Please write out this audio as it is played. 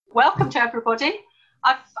welcome to everybody.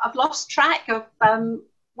 I've lost track of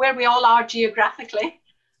where we all are geographically,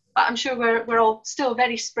 but I'm sure we're all still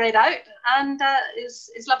very spread out, and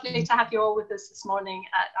it's lovely to have you all with us this morning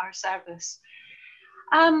at our service.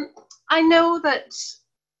 I know that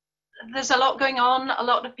there's a lot going on. A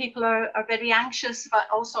lot of people are very anxious about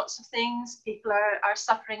all sorts of things. People are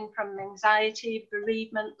suffering from anxiety,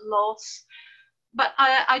 bereavement, loss. But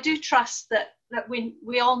I do trust that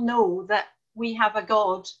we all know that we have a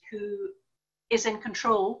God who is in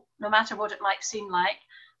control, no matter what it might seem like,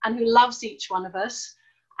 and who loves each one of us.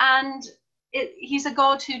 And he's a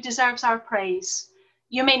God who deserves our praise.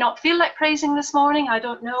 You may not feel like praising this morning, I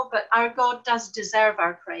don't know, but our God does deserve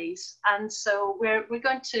our praise. And so we're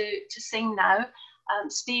going to sing now.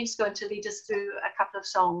 Steve's going to lead us through a couple of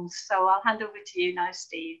songs. So I'll hand over to you now,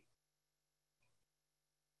 Steve.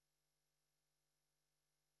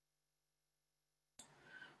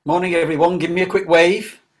 Morning, everyone. Give me a quick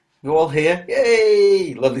wave. You all here?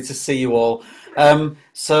 Yay! Lovely to see you all.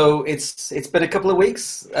 So it's been a couple of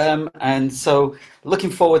weeks, and so looking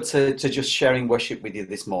forward to just sharing worship with you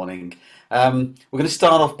this morning. We're going to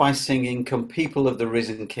start off by singing "Come People of the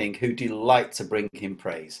Risen King, who delight to bring him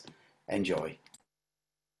praise." Enjoy.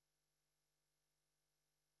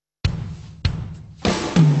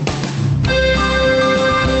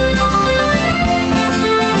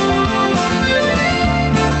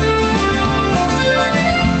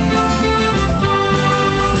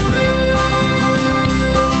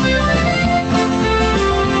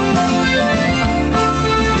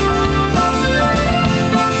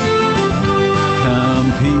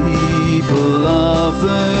 People of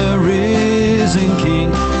the risen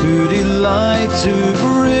King, who delight to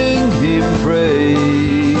bring him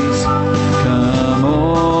praise. Come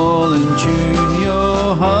all and tune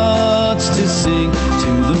your hearts to sing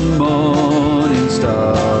to the morning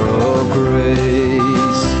star of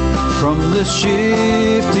grace. From the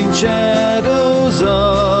shifting shadows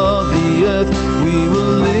of the earth, we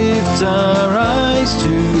will lift our eyes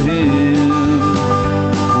to him,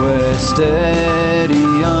 where steady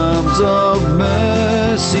arms of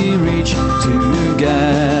mercy reach to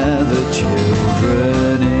gather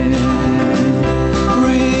children in.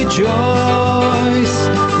 Rejoice,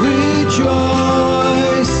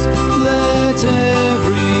 rejoice, let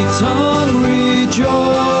every tongue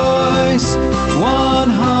rejoice. One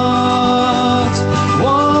heart,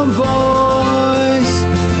 one voice,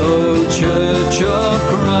 O Church of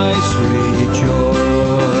Christ, rejoice.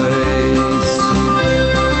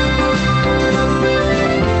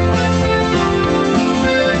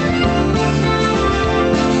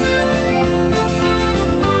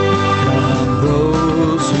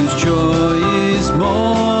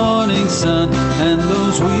 Sun, and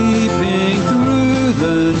those weeping through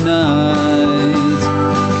the night.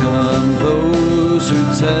 Come those who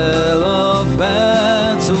tell of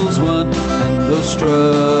battles won, and those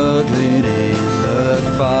struggling in the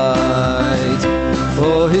fight.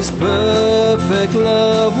 For his perfect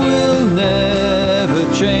love will never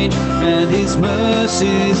change, and his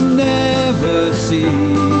mercies never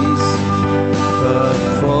cease, but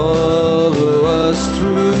follow us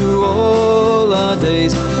through all our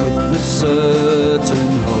days with the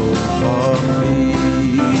certain hope of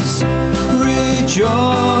peace.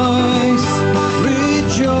 Rejoice,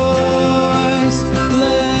 rejoice,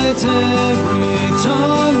 let every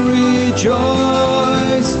tongue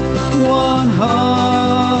rejoice. One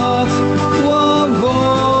heart, one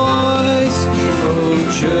voice, O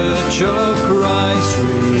Church of Christ,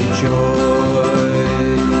 rejoice.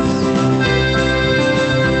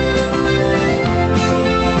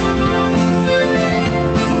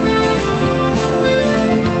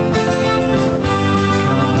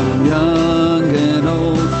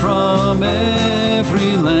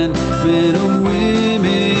 Every land, men and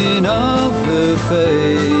women of the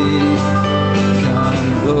faith.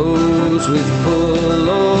 Come those with full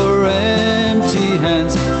or empty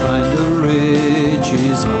hands, find the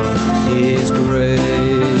riches of his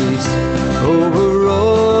grace. Over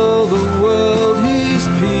all the world his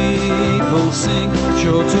people sing,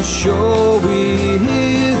 shore to shore we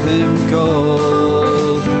hear them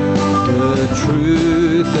call. The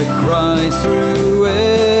truth that cries through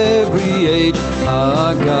every age,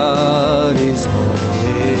 our God is all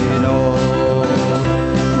in all.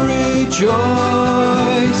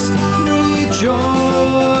 Rejoice,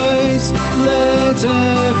 rejoice, let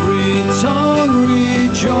every tongue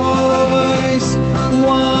rejoice.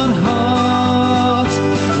 One heart,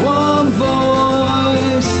 one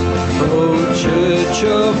voice, O Church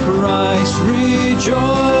of Christ,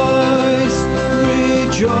 rejoice,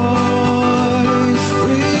 rejoice,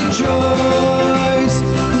 rejoice,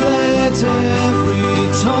 let every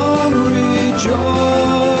tongue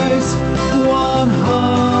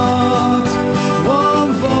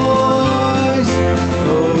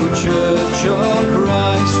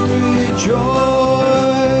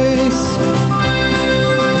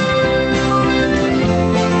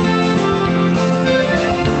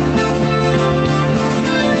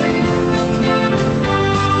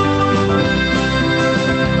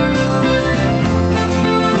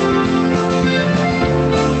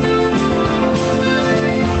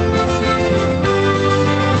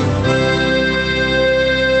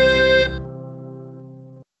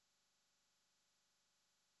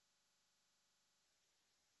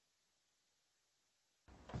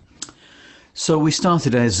So we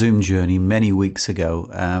started our Zoom journey many weeks ago,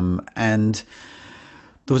 and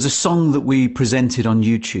there was a song that we presented on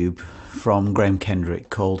YouTube from Graham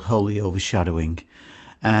Kendrick called Holy Overshadowing.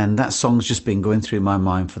 And that song's just been going through my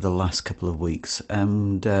mind for the last couple of weeks,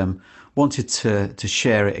 and wanted to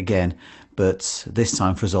share it again, but this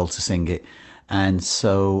time for us all to sing it. And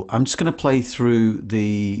so I'm just going to play through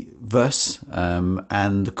the verse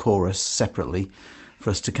and the chorus separately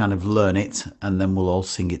for us to kind of learn it, and then we'll all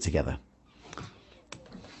sing it together.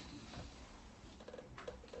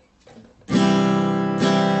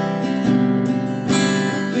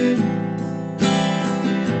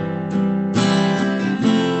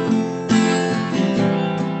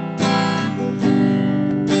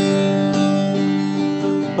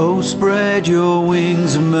 Oh, spread your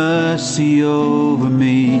wings of mercy over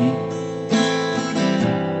me,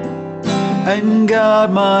 and guard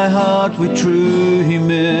my heart with true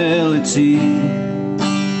humility.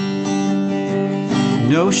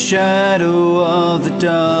 No shadow of the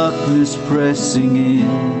darkness pressing in,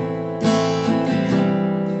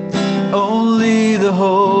 only the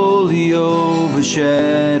holy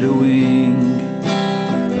overshadowing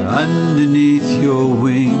underneath your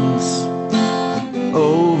wings.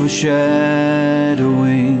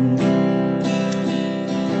 Overshadowing.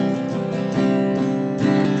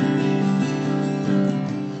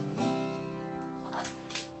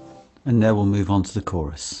 And now we'll move on to the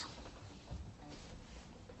chorus.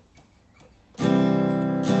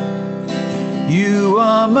 You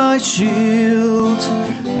are my shield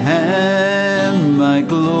and my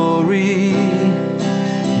glory.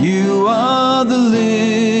 You are the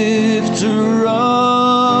lifter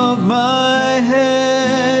of my head.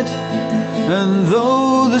 And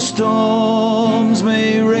though the storms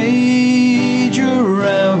may rage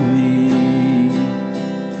around me,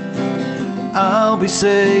 I'll be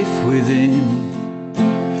safe within,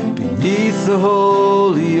 beneath the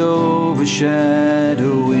holy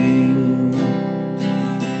overshadowing.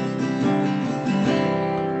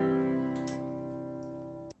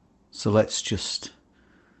 So let's just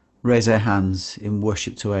raise our hands in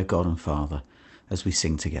worship to our God and Father as we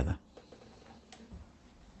sing together.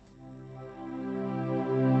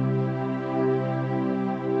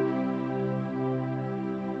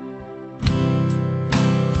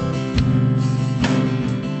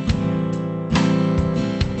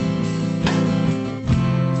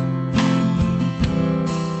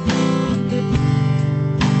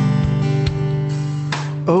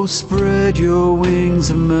 Oh, spread your wings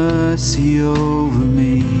of mercy over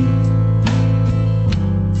me,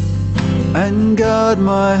 and guard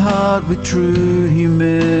my heart with true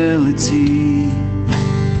humility.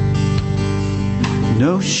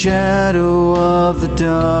 No shadow of the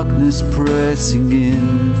darkness pressing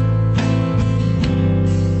in,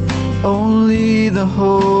 only the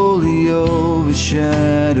holy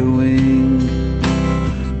overshadowing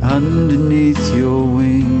underneath your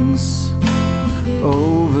wings.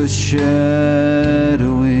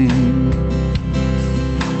 Overshadowing.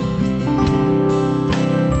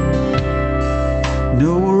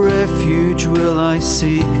 No refuge will I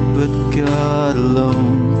seek but God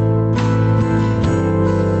alone,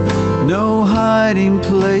 no hiding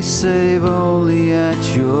place save only at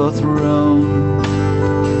your throne.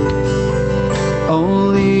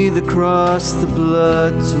 Only the cross, the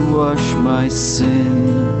blood to wash my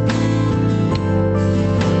sin,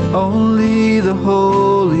 only the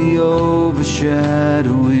holy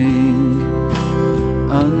overshadowing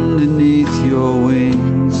underneath your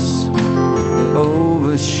wings.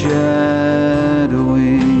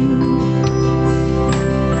 Overshadowing.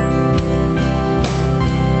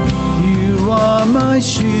 You are my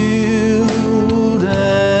shield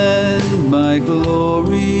and my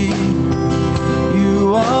glory.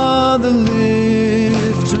 You are the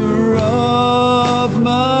lifter of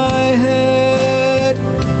my head.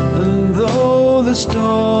 And though the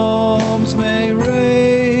storms may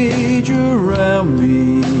rage around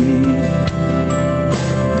me,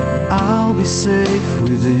 I'll be safe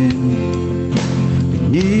within,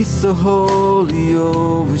 beneath the holy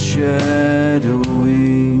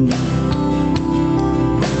overshadowing.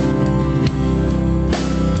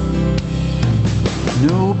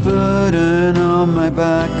 No burden on my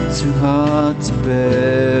back too hard to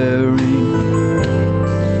bearing,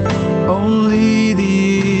 only the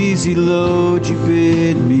easy load you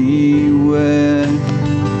bid me wear.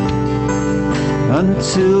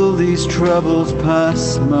 Until these troubles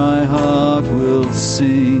pass, my heart will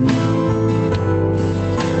sing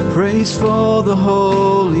praise for the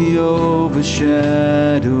holy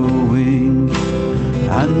overshadowing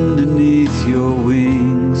underneath your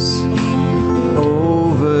wings.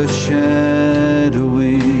 Overshadowing.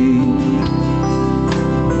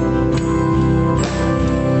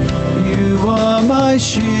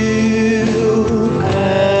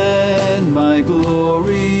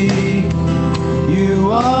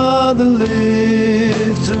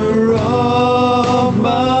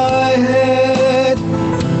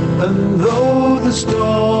 And though the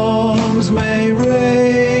storms may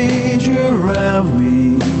rage around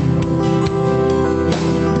me,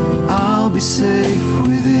 I'll be safe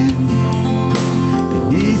within,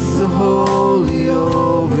 beneath the holy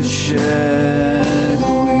overshadowing.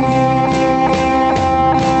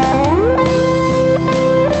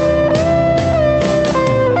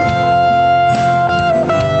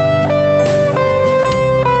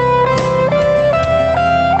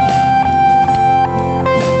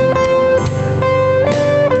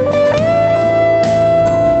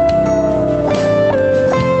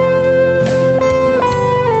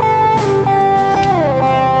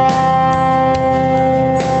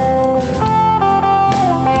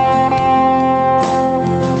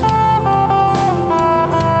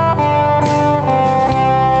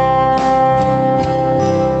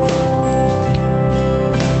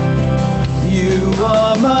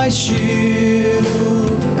 My shield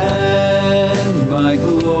and my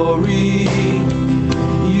glory,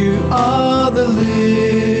 you are the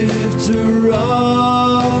lifter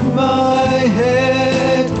of my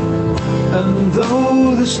head. And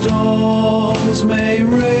though the storms may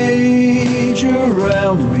rage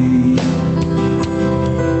around me,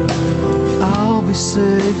 I'll be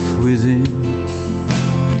safe within,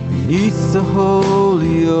 beneath the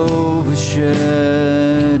holy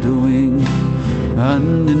overshadowing.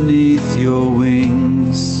 Underneath your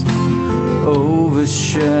wings,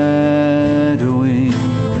 overshadowing,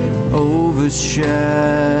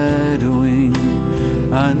 overshadowing.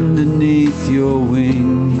 Underneath your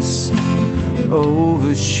wings,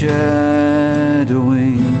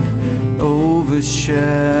 overshadowing,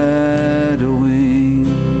 overshadowing.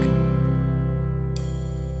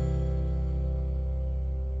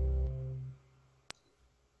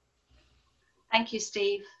 Thank you,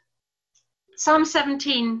 Steve. Psalm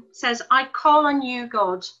 17 says, I call on you,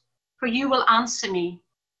 God, for you will answer me.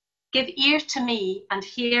 Give ear to me and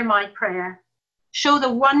hear my prayer. Show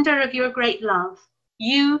the wonder of your great love,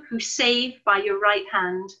 you who save by your right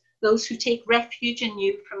hand those who take refuge in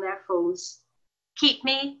you from their foes. Keep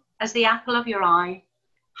me as the apple of your eye.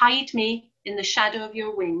 Hide me in the shadow of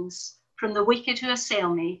your wings from the wicked who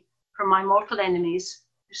assail me, from my mortal enemies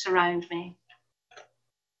who surround me.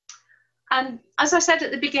 And as I said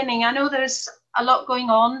at the beginning, I know there's a lot going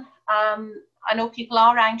on. I know people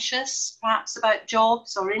are anxious, perhaps about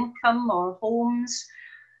jobs or income or homes.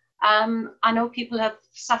 I know people have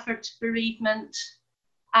suffered bereavement.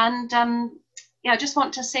 And I just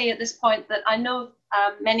want to say at this point that I know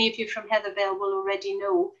many of you from Heathervale will already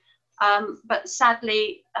know, but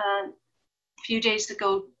sadly, a few days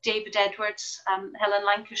ago, David Edwards, Helen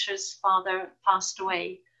Lancashire's father, passed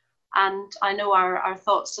away. And I know our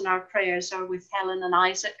thoughts and our prayers are with Helen and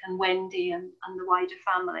Isaac and Wendy and the wider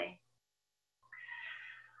family.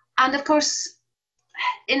 And of course,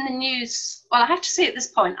 in the news, well, I have to say at this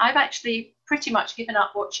point, I've actually pretty much given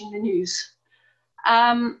up watching the news.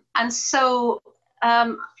 And so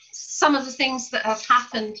some of the things that have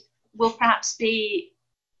happened will perhaps be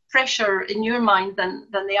fresher in your mind than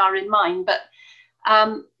they are in mine. But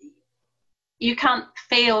you can't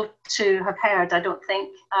fail to have heard, I don't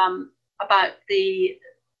think, about the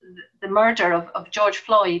murder of George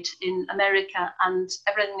Floyd in America and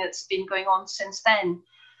everything that's been going on since then.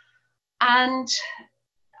 And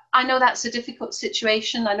I know that's a difficult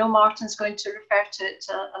situation. I know Martin's going to refer to it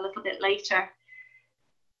a little bit later.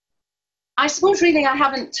 I suppose really I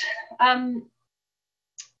haven't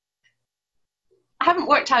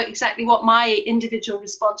worked out exactly what my individual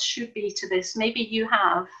response should be to this. Maybe you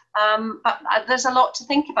have, but there's a lot to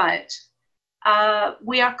think about.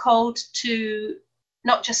 We are called to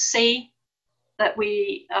not just say that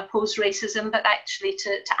we oppose racism, but actually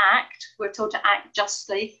to act. We're told to act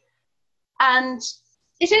justly. And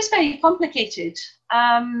it is very complicated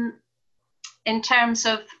in terms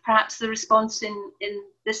of perhaps the response in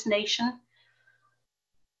this nation.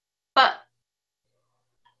 But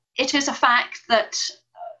it is a fact that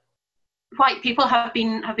white people have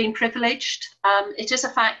been privileged. It is a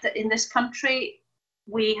fact that in this country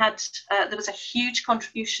we had there was a huge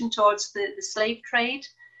contribution towards the slave trade,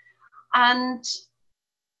 and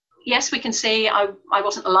yes, we can say I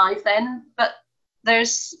wasn't alive then, but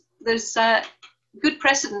there's good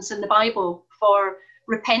precedence in the Bible for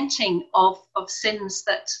repenting of sins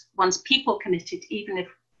that one's people committed, even if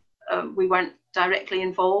we weren't directly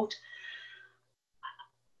involved.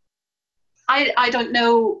 I don't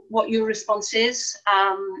know what your response is.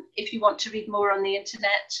 If you want to read more on the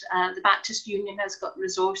internet, the Baptist Union has got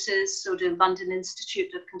resources, so do London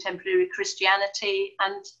Institute of Contemporary Christianity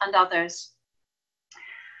and others.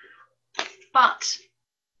 But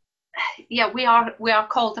yeah, we are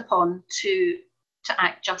called upon to to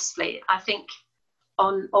act justly. I think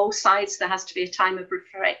on all sides there has to be a time of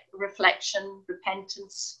reflection,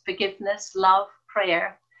 repentance, forgiveness, love,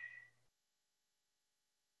 prayer.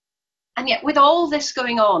 And yet with all this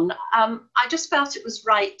going on, I just felt it was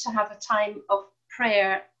right to have a time of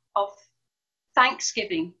prayer, of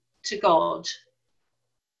thanksgiving to God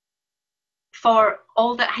for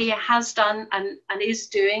all that he has done and is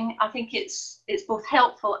doing. I think it's both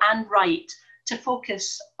helpful and right to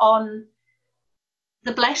focus on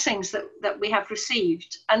the blessings that we have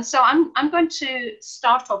received. And so I'm going to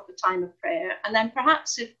start off the time of prayer, and then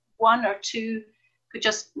perhaps if one or two could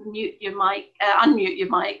just unmute your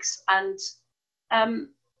mics and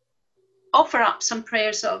offer up some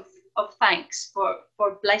prayers of thanks for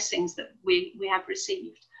blessings that we have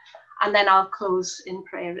received. And then I'll close in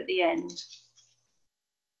prayer at the end.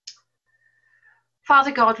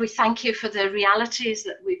 Father God, we thank you for the realities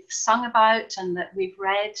that we've sung about and that we've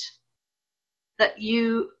read, that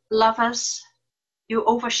you love us, you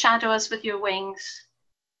overshadow us with your wings,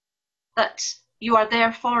 that you are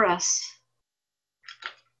there for us.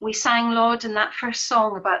 We sang, Lord, in that first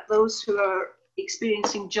song about those who are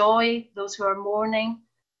experiencing joy, those who are mourning,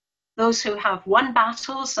 those who have won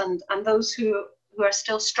battles and those who are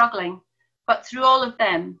still struggling. But through all of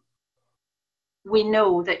them, we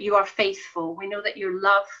know that you are faithful. We know that your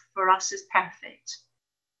love for us is perfect,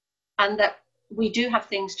 and that we do have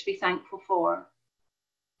things to be thankful for.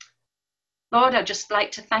 Lord, I'd just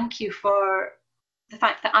like to thank you for the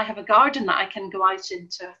fact that I have a garden that I can go out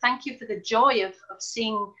into. Thank you for the joy of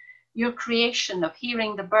seeing your creation, of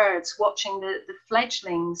hearing the birds, watching the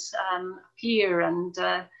fledglings appear and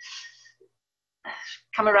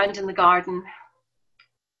come around in the garden.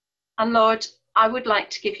 And Lord, I would like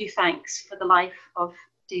to give you thanks for the life of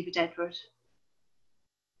David Edward.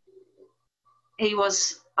 He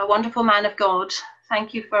was a wonderful man of God.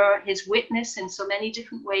 Thank you for his witness in so many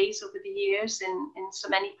different ways over the years, in so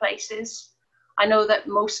many places. I know that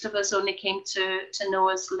most of us only came to know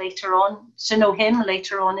us later on, to know him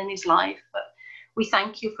later on in his life. But we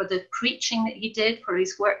thank you for the preaching that he did, for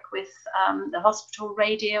his work with the hospital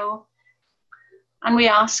radio. And we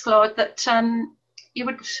ask, Lord, that you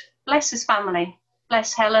would bless his family,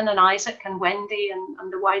 bless Helen and Isaac and Wendy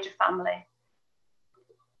and the wider family.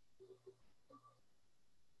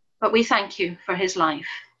 But we thank you for his life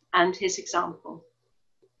and his example.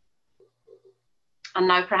 And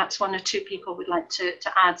now perhaps one or two people would like to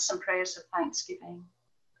add some prayers of thanksgiving.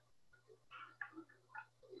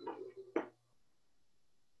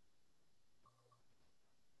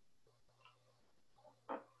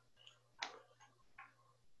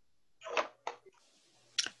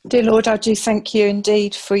 Dear Lord, I do thank you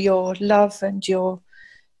indeed for your love and your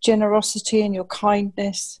generosity and your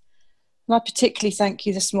kindness. And I particularly thank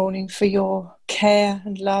you this morning for your care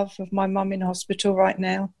and love of my mum in hospital right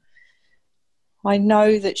now. I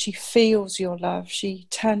know that she feels your love. She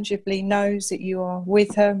tangibly knows that you are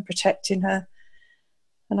with her and protecting her.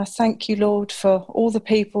 And I thank you, Lord, for all the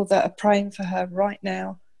people that are praying for her right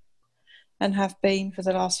now and have been for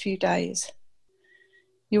the last few days.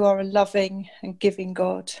 You are a loving and giving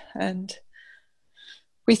God, and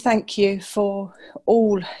we thank you for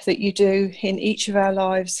all that you do in each of our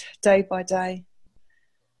lives day by day.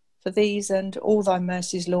 For these and all thy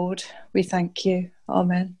mercies, Lord, we thank you.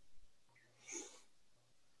 Amen.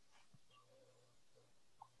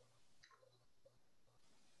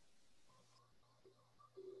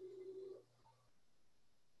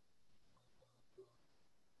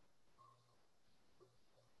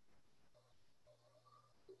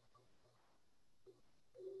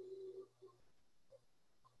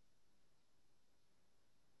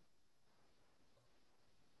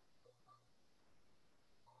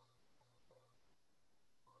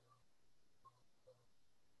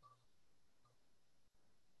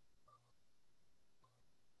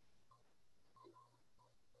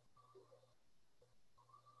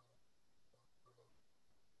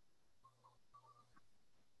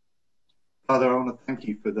 Father, I want to thank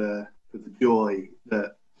you for the joy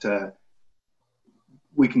that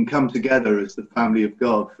we can come together as the family of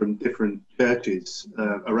God from different churches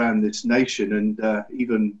around this nation, and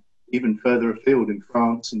even further afield in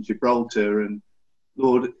France and Gibraltar. And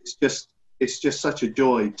Lord, it's just such a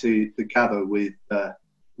joy to gather with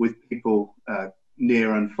people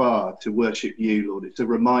near and far to worship you, Lord. It's a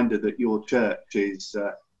reminder that your church is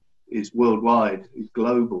worldwide, is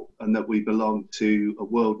global, and that we belong to a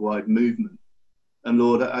worldwide movement. And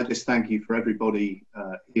Lord, I just thank you for everybody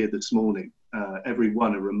here this morning,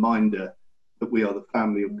 everyone a reminder that we are the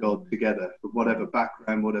family of God together, from whatever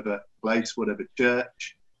background, whatever place, whatever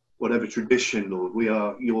church, whatever tradition, Lord, we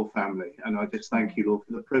are your family. And I just thank you, Lord,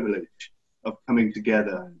 for the privilege of coming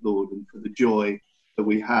together, Lord, and for the joy that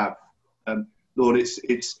we have. Lord, it's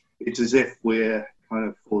as if we're kind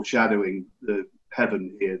of foreshadowing the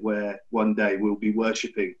heaven here, where one day we'll be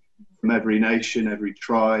worshipping from every nation, every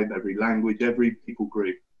tribe, every language, every people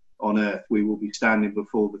group on earth. We will be standing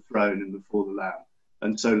before the throne and before the Lamb.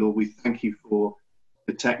 And so, Lord, we thank you for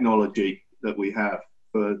the technology that we have,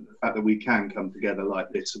 for the fact that we can come together like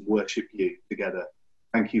this and worship you together.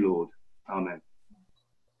 Thank you, Lord. Amen.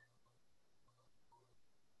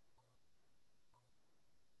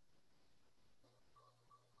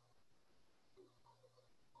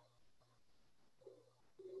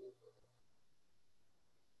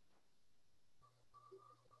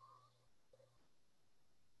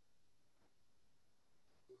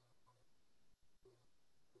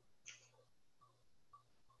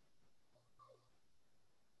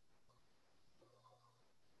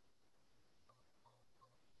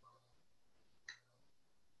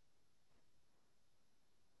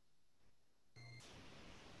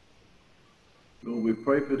 Lord, we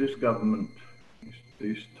pray for this government,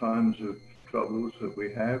 these times of troubles that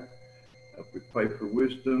we have. We pray for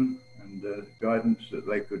wisdom and guidance that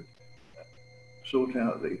they could sort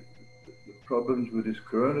out the problems with this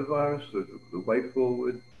coronavirus, the way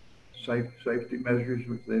forward, safety measures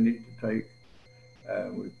which they need to take.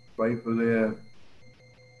 We pray for their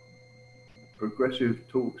progressive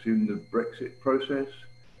talks in the Brexit process,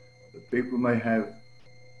 that people may have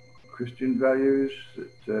Christian values,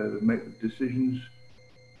 that make the decisions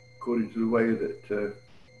according to the way that the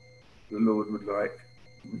Lord would like.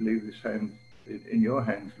 We leave this hand in your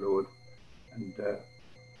hands, Lord, and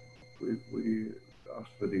we ask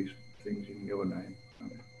for these things in your name.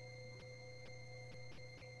 Amen.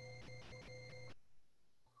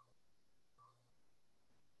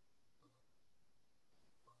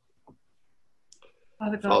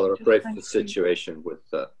 Father, I pray for the situation with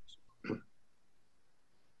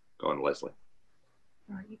go on, Leslie.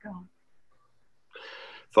 Right, you go on.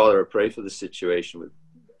 Father, I pray for the situation with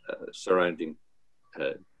surrounding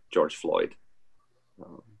George Floyd.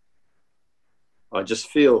 I just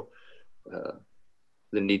feel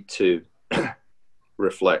the need to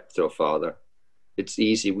reflect, oh Father. It's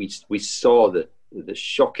easy. We saw the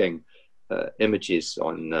shocking images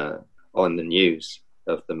on the news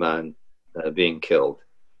of the man being killed,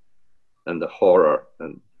 and the horror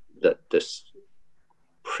and that this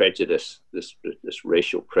prejudice, this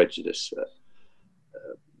racial prejudice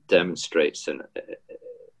demonstrates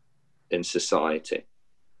in society.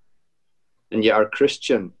 And yet our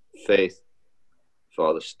Christian faith,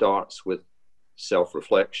 Father, starts with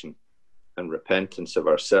self-reflection and repentance of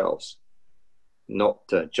ourselves, not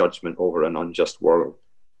judgment over an unjust world.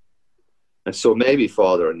 And so maybe,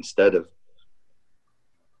 Father, instead of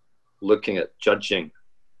looking at judging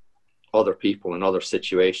other people in other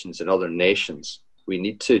situations in other nations, we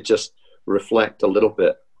need to just reflect a little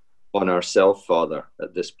bit on ourselves, Father,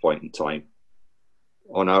 at this point in time,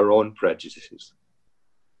 on our own prejudices.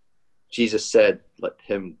 Jesus said, let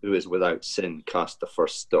him who is without sin cast the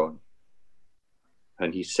first stone.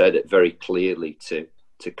 And he said it very clearly to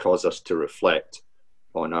cause us to reflect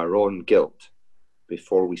on our own guilt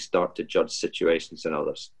before we start to judge situations in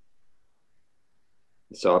others.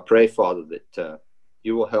 So I pray, Father, that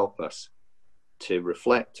you will help us to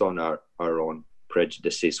reflect on our own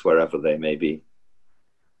prejudices wherever they may be,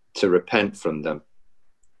 to repent from them,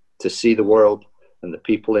 to see the world and the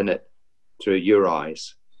people in it through your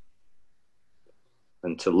eyes,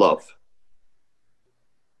 and to love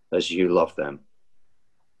as you love them.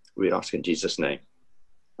 We ask in Jesus' name.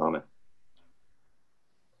 Amen.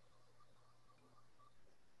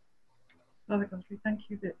 Father God, we thank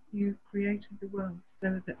you that you created the world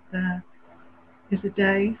so that there is a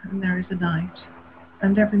day and there is a night,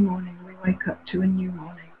 and every morning we wake up to a new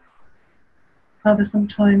morning. Father,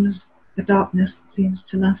 sometimes the darkness seems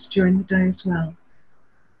to last during the day as well.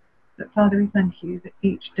 But Father, we thank you that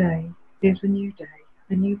each day is a new day,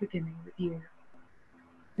 a new beginning with you.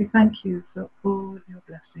 We thank you for all your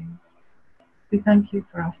blessings. We thank you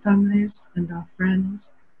for our families and our friends.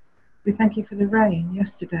 We thank you for the rain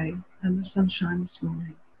yesterday and the sunshine this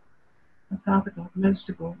morning. And Father God, most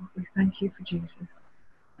of all, we thank you for Jesus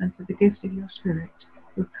and for the gift of your Spirit,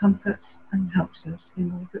 who comforts and helps us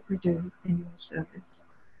in all that we do in your service.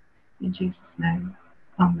 In Jesus' name,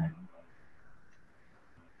 amen.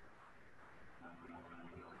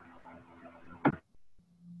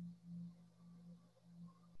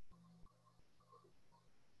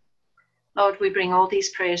 Lord, we bring all these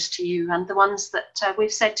prayers to you, and the ones that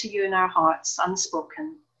we've said to you in our hearts,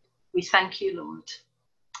 unspoken. We thank you, Lord.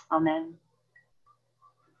 Amen.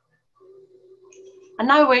 And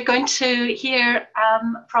now we're going to hear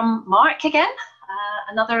from Mark again,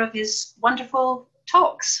 another of his wonderful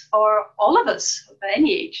talks for all of us of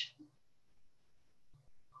any age.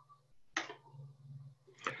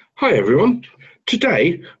 Hi everyone.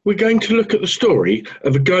 Today we're going to look at the story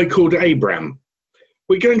of a guy called Abram.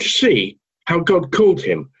 We're going to see how God called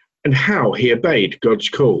him and how he obeyed God's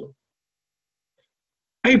call.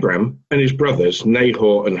 Abram and his brothers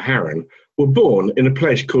Nahor and Haran were born in a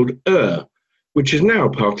place called Ur, which is now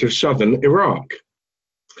part of southern Iraq.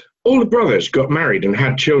 All the brothers got married and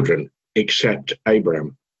had children, except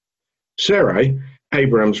Abram. Sarai,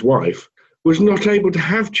 Abram's wife, was not able to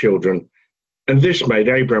have children, and this made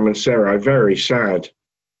Abram and Sarai very sad.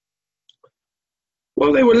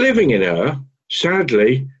 While they were living in Ur,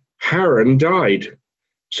 sadly, Haran died.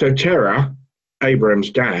 So Terah, Abram's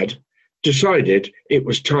dad, decided it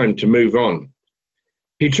was time to move on.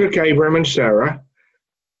 He took Abram and Sarah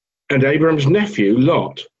and Abram's nephew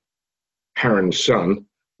Lot, Haran's son,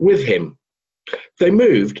 with him. They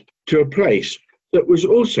moved to a place that was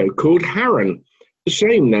also called Haran, the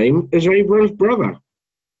same name as Abram's brother.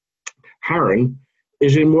 Haran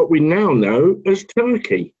is in what we now know as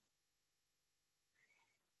Turkey.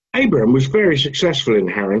 Abram was very successful in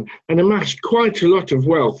Haran and amassed quite a lot of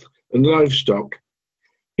wealth and livestock.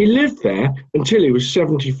 He lived there until he was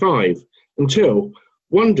 75, until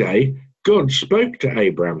one day God spoke to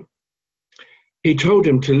Abram. He told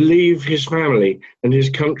him to leave his family and his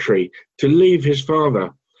country, to leave his father,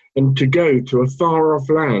 and to go to a far-off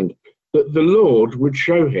land that the Lord would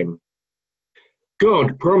show him.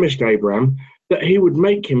 God promised Abram that he would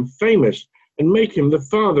make him famous and make him the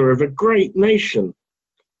father of a great nation,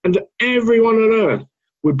 and that everyone on earth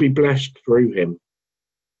would be blessed through him.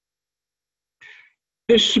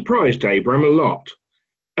 This surprised Abram a lot,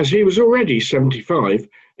 as he was already 75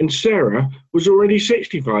 and Sarah was already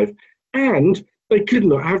 65, and they could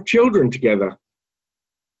not have children together.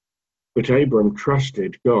 But Abram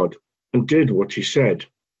trusted God and did what he said.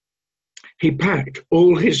 He packed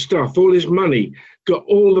all his stuff, all his money, got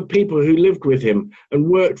all the people who lived with him and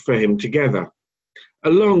worked for him together,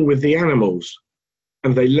 along with the animals,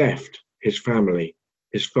 and they left his family,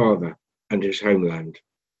 his father, and his homeland.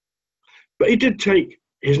 But he did take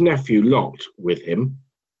his nephew Lot with him.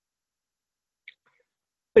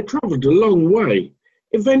 They travelled a long way.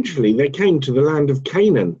 Eventually they came to the land of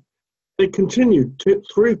Canaan. They continued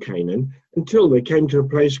through Canaan until they came to a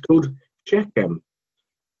place called Shechem,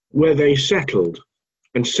 where they settled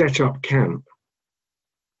and set up camp.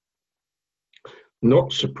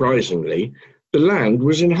 Not surprisingly, the land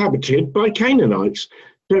was inhabited by Canaanites,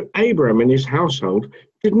 so Abram and his household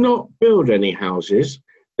did not build any houses.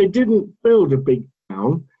 They didn't build a big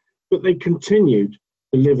town, but they continued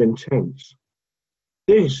to live in tents.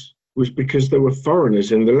 This was because there were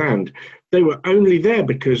foreigners in the land. They were only there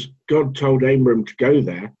because God told Abram to go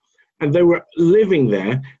there, and they were living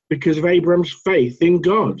there because of Abram's faith in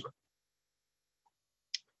God.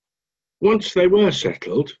 Once they were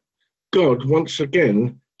settled, God once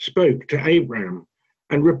again spoke to Abram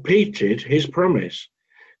and repeated his promise.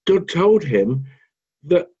 God told him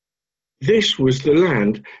that this was the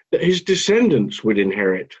land that his descendants would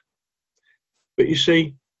inherit. But you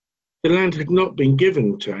see, the land had not been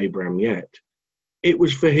given to Abram yet. It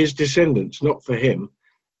was for his descendants, not for him,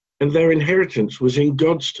 and their inheritance was in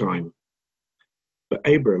God's time. But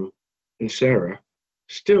Abram and Sarah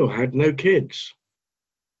still had no kids.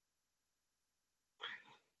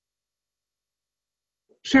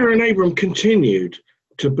 Sarah and Abram continued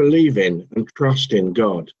to believe in and trust in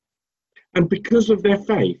God. And because of their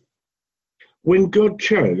faith, when God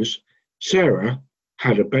chose, Sarah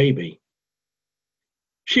had a baby.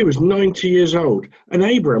 She was 90 years old and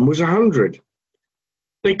Abram was 100.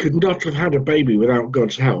 They could not have had a baby without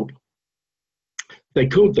God's help. They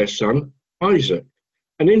called their son Isaac,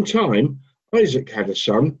 and in time, Isaac had a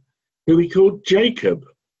son who he called Jacob.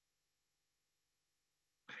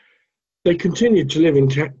 They continued to live in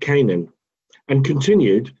Canaan and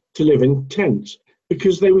continued to live in tents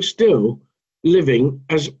because they were still living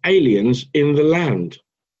as aliens in the land.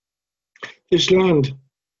 This land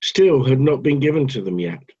still had not been given to them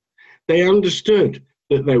yet. They understood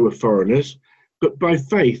that they were foreigners, but by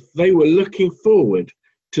faith they were looking forward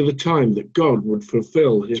to the time that God would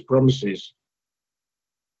fulfill his promises.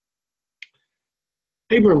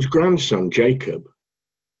 Abram's grandson Jacob,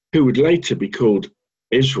 who would later be called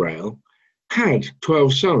Israel, had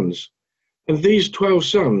 12 sons, and these 12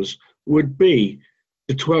 sons would be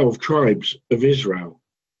the 12 tribes of Israel.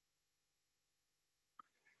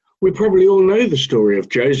 We probably all know the story of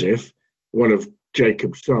Joseph, one of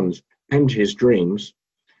Jacob's sons, and his dreams,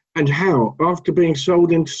 and how, after being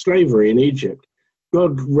sold into slavery in Egypt,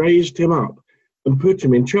 God raised him up and put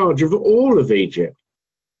him in charge of all of Egypt,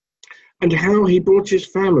 and how he brought his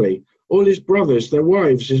family, all his brothers, their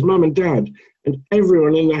wives, his mum and dad, and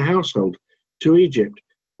everyone in the household to Egypt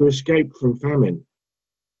to escape from famine.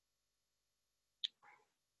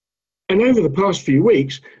 And over the past few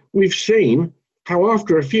weeks, we've seen how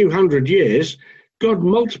after a few hundred years, God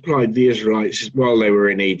multiplied the Israelites while they were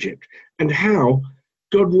in Egypt, and how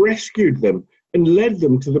God rescued them and led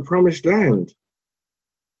them to the promised land.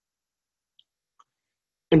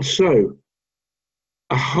 And so,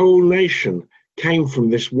 a whole nation came from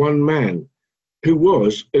this one man, who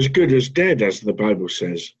was as good as dead, as the Bible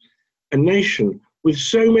says. A nation with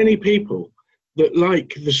so many people that,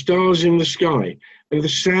 like the stars in the sky and the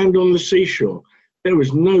sand on the seashore, there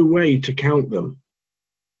was no way to count them.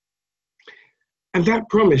 And that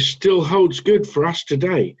promise still holds good for us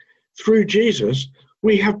today. Through Jesus,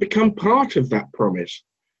 we have become part of that promise,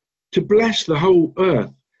 to bless the whole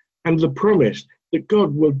earth, and the promise that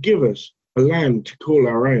God will give us a land to call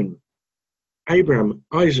our own. Abraham,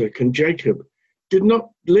 Isaac, and Jacob did not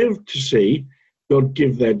live to see God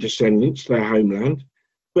give their descendants their homeland,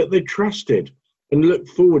 but they trusted and looked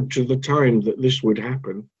forward to the time that this would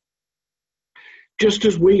happen. Just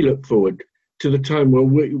as we look forward to the time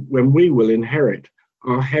when we will inherit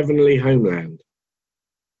our heavenly homeland.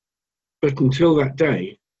 But until that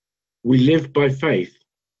day, we live by faith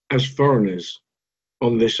as foreigners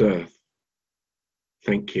on this earth.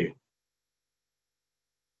 Thank you.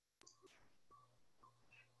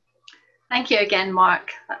 Thank you again,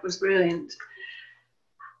 Mark. That was brilliant.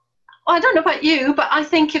 Well, I don't know about you, but I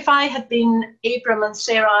think if I had been Abram and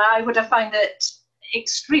Sarah, I would have found it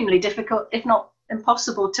extremely difficult, if not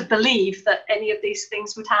impossible, to believe that any of these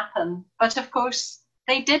things would happen. But of course,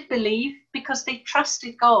 they did believe because they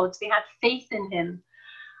trusted God. They had faith in him.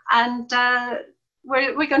 And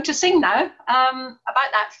we're going to sing now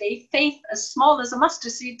about that faith. Faith as small as a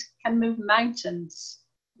mustard seed can move mountains.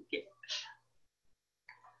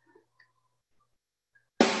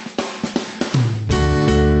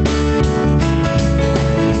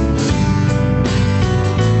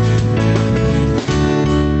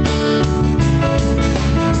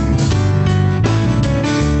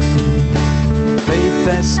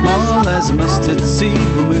 As small as a mustard seed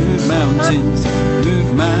will move mountains,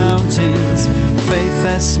 move mountains. Faith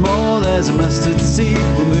as small as a mustard seed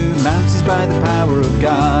will move mountains by the power of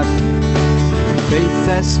God. Faith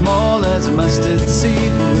as small as a mustard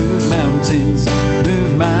seed will move mountains,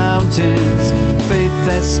 move mountains. Faith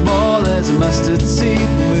as small as a mustard seed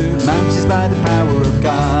will move mountains by the power of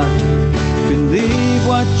God. Believe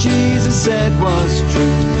what Jesus said was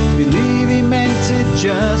true. Believe he meant it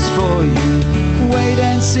just for you. Wait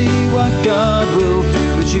and see what God will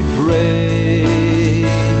do as you pray.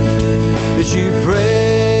 As you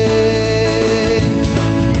pray.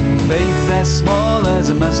 Faith as small as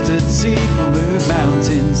a mustard seed will move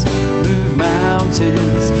mountains, move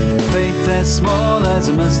mountains. Faith as small as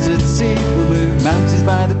a mustard seed will move mountains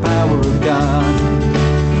by the power of God.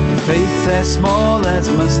 Faith as small as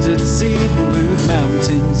a mustard seed will move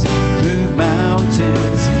mountains, move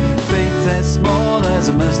mountains. Faith as small as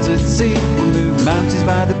a mustard seed will move mountains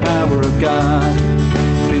by the power of God.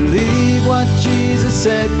 Believe what Jesus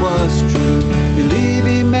said was true. Believe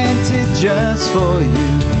he meant it just for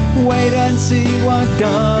you. Wait and see what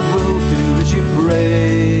God will do as you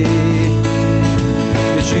pray.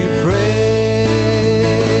 As you pray.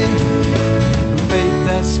 Faith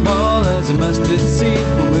as small as a mustard seed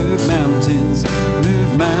will move mountains,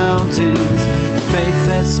 move mountains. Faith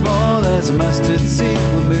as small as a mustard seed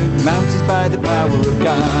will move mountains by the power of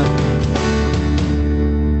God.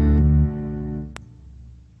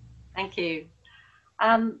 Thank you.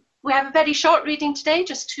 We have a very short reading today,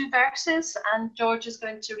 just 2 verses, and George is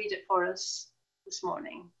going to read it for us this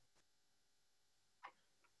morning.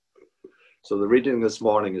 So the reading this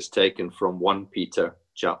morning is taken from 1 Peter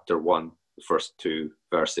chapter 1, the first 2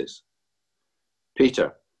 verses.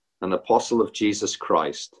 Peter, an apostle of Jesus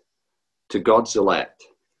Christ, to God's elect,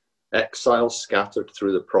 exiles scattered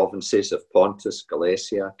through the provinces of Pontus,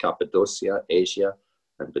 Galatia, Cappadocia, Asia,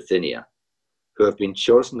 and Bithynia, who have been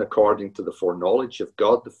chosen according to the foreknowledge of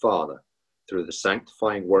God the Father, through the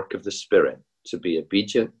sanctifying work of the Spirit, to be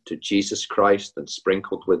obedient to Jesus Christ and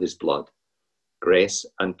sprinkled with his blood. Grace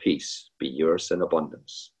and peace be yours in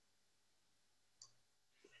abundance.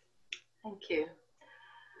 Thank you.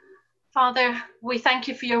 Father, we thank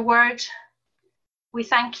you for your word. We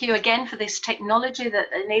thank you again for this technology that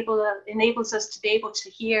enables us to be able to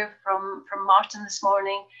hear from Martin this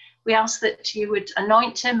morning. We ask that you would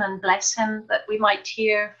anoint him and bless him, that we might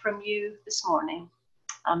hear from you this morning.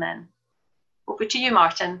 Amen. Over to you,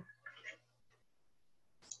 Martin.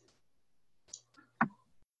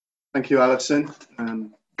 Thank you, Alison.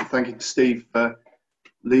 Thank you to Steve for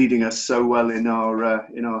leading us so well in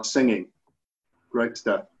our singing. Great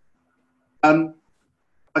stuff.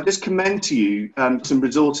 I just commend to you some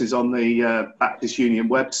resources on the Baptist Union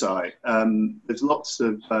website. There's lots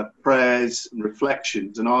of prayers and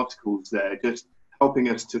reflections and articles there, just helping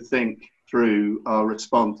us to think through our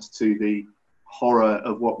response to the horror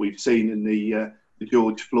of what we've seen in the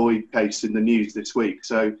George Floyd case in the news this week.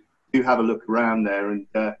 So do have a look around there, and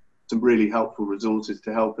some really helpful resources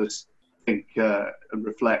to help us think and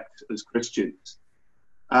reflect as Christians.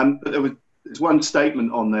 But there's one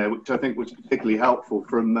statement on there which I think was particularly helpful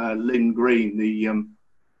from Lynn Green, the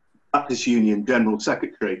Baptist Union General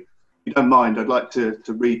Secretary. If you don't mind, I'd like to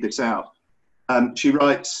read this out. She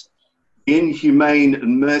writes, "The inhumane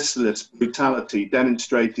and merciless brutality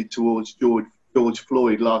demonstrated towards George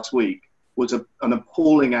Floyd last week was an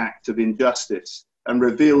appalling act of injustice and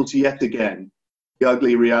reveals yet again the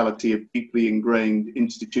ugly reality of deeply ingrained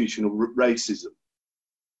institutional racism.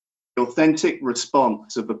 The authentic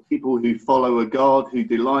response of a people who follow a God who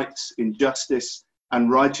delights in justice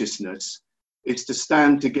and righteousness is to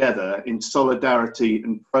stand together in solidarity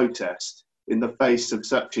and protest in the face of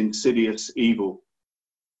such insidious evil.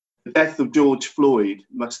 The death of George Floyd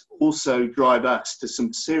must also drive us to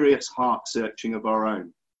some serious heart searching of our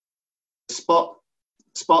own. The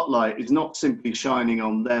spotlight is not simply shining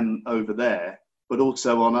on them over there, but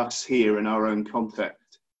also on us here in our own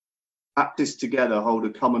context. Baptists together hold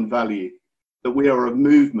a common value, that we are a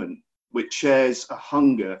movement which shares a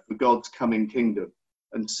hunger for God's coming kingdom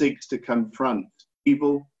and seeks to confront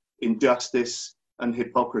evil, injustice, and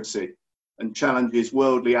hypocrisy, and challenges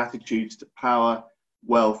worldly attitudes to power,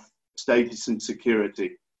 wealth, status, and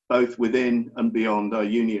security, both within and beyond our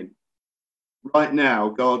union. Right now,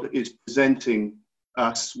 God is presenting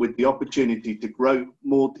us with the opportunity to grow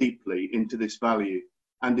more deeply into this value,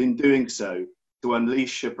 and in doing so, to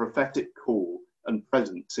unleash a prophetic call and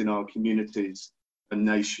presence in our communities and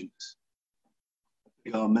nations."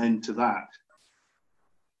 Amen to that.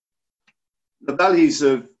 The values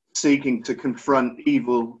of seeking to confront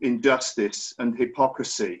evil, injustice, and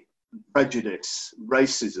hypocrisy, prejudice,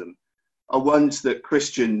 racism, are ones that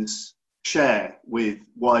Christians share with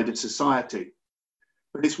wider society.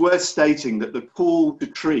 But it's worth stating that the call to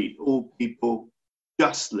treat all people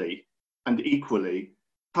justly and equally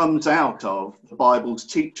comes out of the Bible's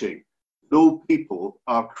teaching that all people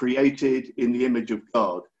are created in the image of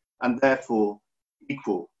God and therefore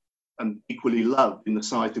equal and equally loved in the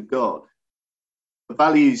sight of God. The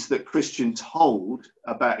values that Christians hold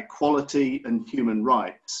about equality and human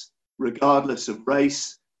rights, regardless of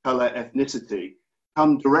race, colour, ethnicity,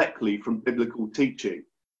 come directly from biblical teaching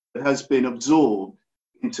that has been absorbed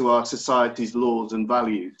into our society's laws and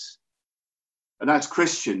values. And as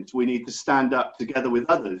Christians, we need to stand up together with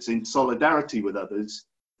others in solidarity with others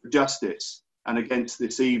for justice and against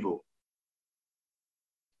this evil.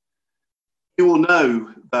 You will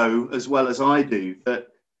know, though, as well as I do, that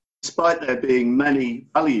despite there being many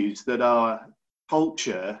values that our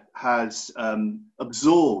culture has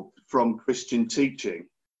absorbed from Christian teaching,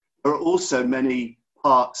 there are also many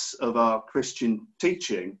parts of our Christian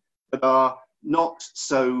teaching that are not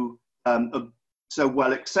so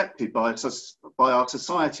well accepted by our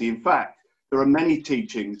society. In fact, there are many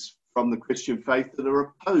teachings from the Christian faith that are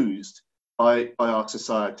opposed by our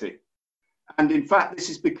society. And in fact, this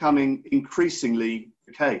is becoming increasingly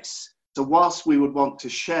the case. So whilst we would want to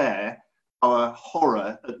share our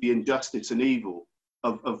horror at the injustice and evil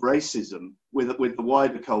of racism with the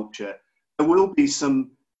wider culture, there will be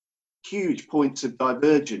some huge points of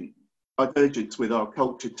divergence with our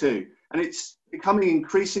culture too. And it's becoming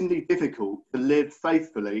increasingly difficult to live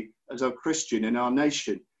faithfully as a Christian in our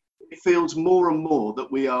nation. It feels more and more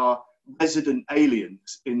that we are resident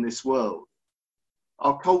aliens in this world.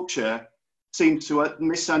 Our culture seems to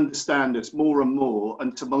misunderstand us more and more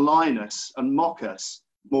and to malign us and mock us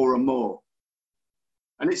more and more.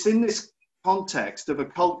 And it's in this context of a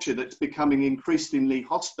culture that's becoming increasingly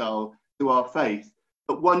hostile to our faith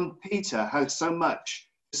that 1 Peter has so much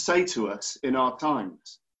to say to us in our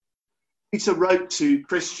times. Peter wrote to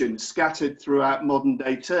Christians scattered throughout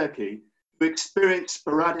modern-day Turkey who experienced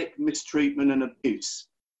sporadic mistreatment and abuse,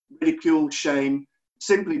 ridicule, shame,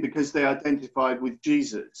 simply because they identified with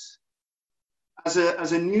Jesus. As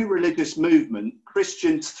a new religious movement,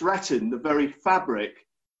 Christians threaten the very fabric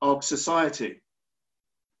of society.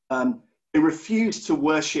 They refused to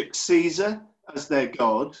worship Caesar as their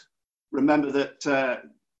God. Remember that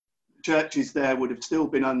churches there would have still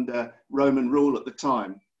been under Roman rule at the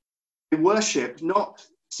time. They worshipped not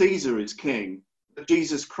Caesar as king, but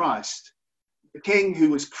Jesus Christ, the king who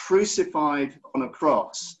was crucified on a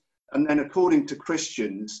cross and then, according to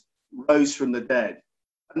Christians, rose from the dead.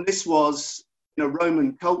 And this was in a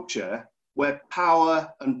Roman culture where power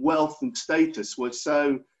and wealth and status were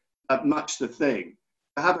so much the thing.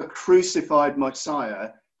 To have a crucified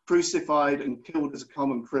Messiah, crucified and killed as a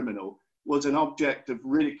common criminal, was an object of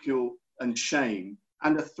ridicule and shame,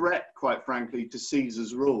 and a threat, quite frankly, to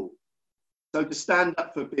Caesar's rule. So to stand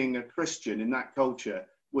up for being a Christian in that culture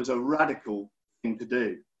was a radical thing to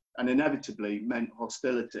do, and inevitably meant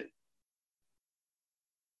hostility.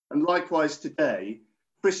 And likewise today,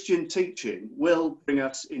 Christian teaching will bring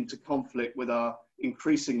us into conflict with our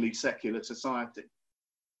increasingly secular society.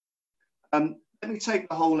 Let me take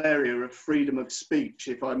the whole area of freedom of speech,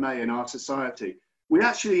 if I may, in our society. We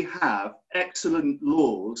actually have excellent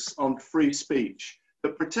laws on free speech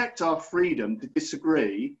that protect our freedom to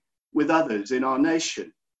disagree with others in our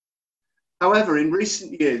nation. However, in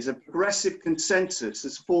recent years, a progressive consensus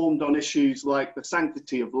has formed on issues like the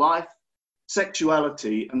sanctity of life,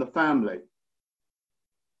 sexuality, and the family.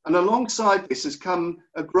 And alongside this has come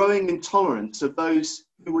a growing intolerance of those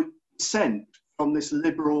who would dissent from this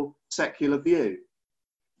liberal secular view.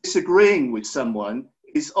 Disagreeing with someone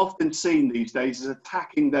is often seen these days as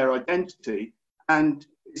attacking their identity and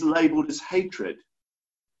is labelled as hatred.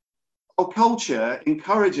 Our culture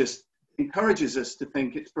encourages us to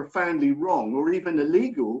think it's profoundly wrong or even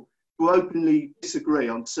illegal to openly disagree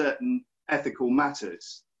on certain ethical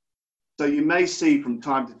matters. So you may see from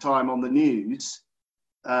time to time on the news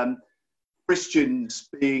Christians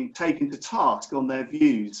being taken to task on their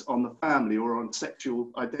views on the family or on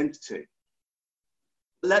sexual identity.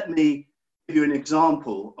 Let me give you an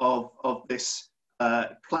example of this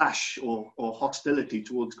clash or hostility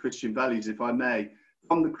towards Christian values, if I may,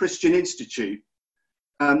 from the Christian Institute.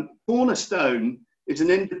 Cornerstone is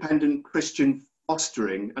an independent Christian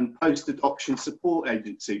fostering and post-adoption support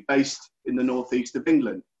agency based in the northeast of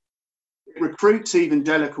England. It recruits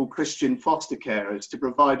evangelical Christian foster carers to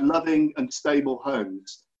provide loving and stable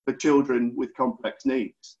homes for children with complex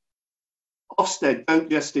needs. Ofsted don't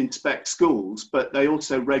just inspect schools, but they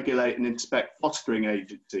also regulate and inspect fostering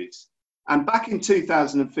agencies. And back in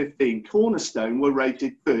 2015, Cornerstone were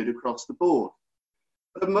rated good across the board.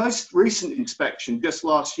 The most recent inspection just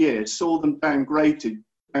last year saw them downgraded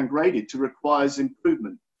to requires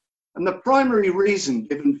improvement. And the primary reason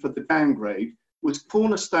given for the downgrade was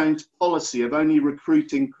Cornerstone's policy of only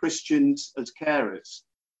recruiting Christians as carers.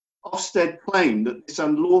 Ofsted claimed that this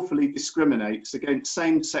unlawfully discriminates against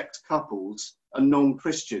same-sex couples and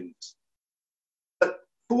non-Christians. But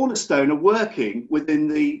Cornerstone are working within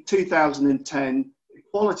the 2010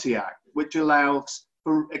 Equality Act, which allows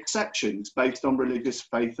for exceptions based on religious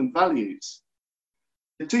faith and values.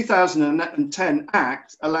 The 2010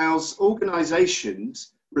 Act allows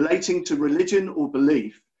organisations relating to religion or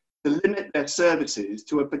belief to limit their services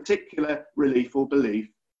to a particular belief or belief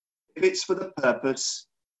if it's for the purpose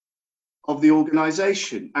of the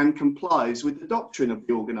organisation and complies with the doctrine of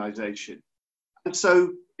the organisation. And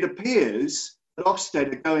so it appears that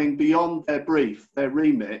Ofsted are going beyond their brief, their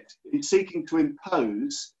remit, in seeking to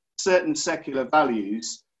impose certain secular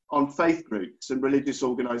values on faith groups and religious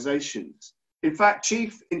organisations. In fact,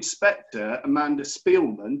 Chief Inspector Amanda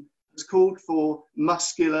Spielman has called for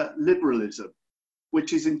muscular liberalism,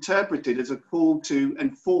 which is interpreted as a call to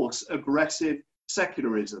enforce aggressive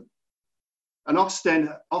secularism. And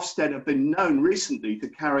Ofsted have been known recently to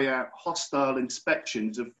carry out hostile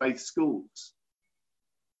inspections of faith schools.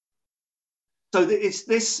 So it's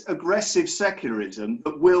this aggressive secularism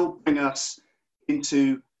that will bring us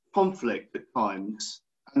into conflict at times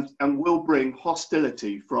and will bring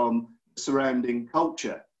hostility from the surrounding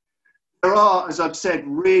culture. There are, as I've said,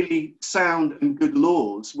 really sound and good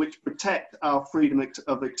laws which protect our freedom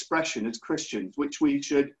of expression as Christians, which we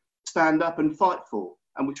should stand up and fight for,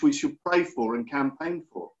 and which we should pray for and campaign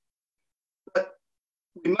for. But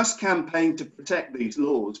we must campaign to protect these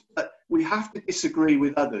laws, but we have to disagree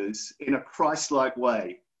with others in a Christ-like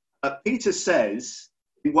way. Peter says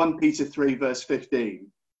in 1 Peter 3 verse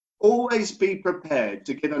 15, always be prepared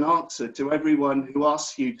to give an answer to everyone who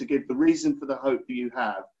asks you to give the reason for the hope that you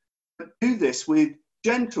have, but do this with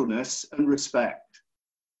gentleness and respect.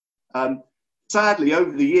 Sadly,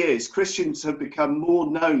 over the years, Christians have become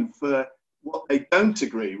more known for what they don't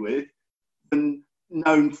agree with than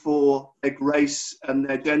known for their grace and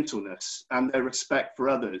their gentleness and their respect for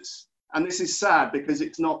others. And this is sad because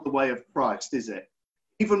it's not the way of Christ, is it?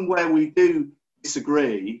 Even where we do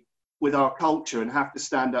disagree with our culture and have to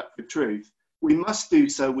stand up for truth, we must do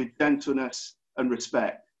so with gentleness and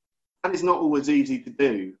respect. That is not always easy to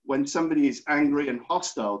do. When somebody is angry and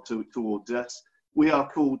hostile towards us, we are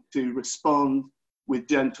called to respond with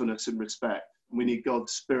gentleness and respect. We need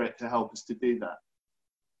God's Spirit to help us to do that.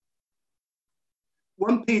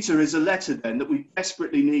 1 Peter is a letter then that we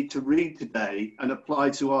desperately need to read today and apply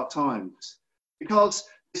to our times, because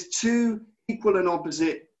there's two equal and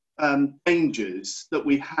opposite dangers that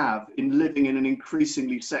we have in living in an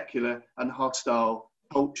increasingly secular and hostile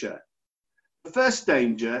culture. The first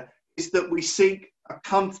danger is that we seek a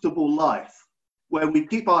comfortable life where we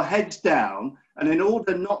keep our heads down, and in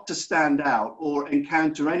order not to stand out or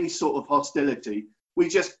encounter any sort of hostility, we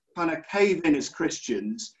just kind of cave in as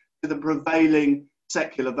Christians to the prevailing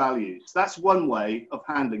secular values. That's one way of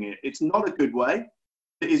handling it. It's not a good way.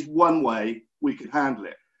 It is one way we could handle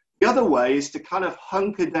it. The other way is to kind of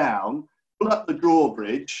hunker down, pull up the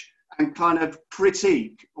drawbridge, and kind of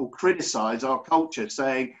critique or criticize our culture,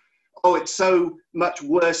 saying, oh, it's so much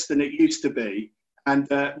worse than it used to be. And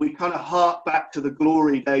we kind of hark back to the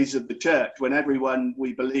glory days of the church when everyone,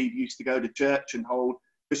 we believe, used to go to church and hold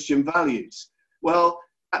Christian values. Well,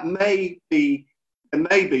 that there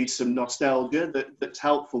may be some nostalgia that's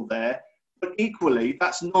helpful there, but equally,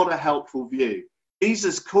 that's not a helpful view.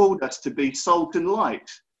 Jesus called us to be salt and light.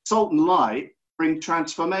 Salt and light bring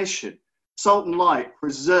transformation. Salt and light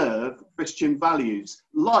preserve Christian values.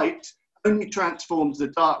 Light only transforms the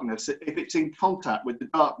darkness if it's in contact with the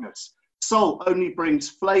darkness. Salt only brings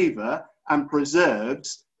flavour and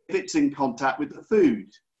preserves if it's in contact with the food.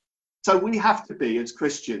 So we have to be, as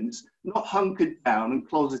Christians, not hunkered down and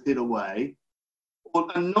closeted away,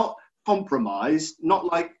 and not compromised, not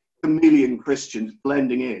like chameleon Christians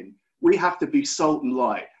blending in. We have to be salt and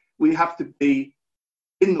light. We have to be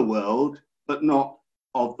in the world, but not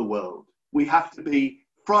of the world. We have to be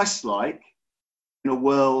Christ-like in a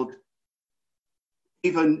world,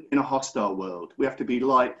 even in a hostile world. We have to be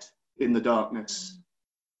light in the darkness.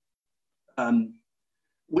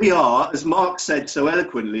 We are, as Mark said so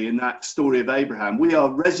eloquently in that story of Abraham, we are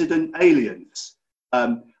resident aliens. I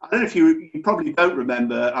don't know if you probably don't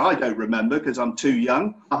remember. I don't remember because I'm too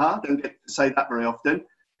young. Don't get to say that very often.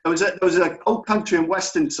 There was an old country and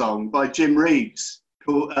western song by Jim Reeves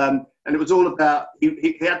called, and it was all about,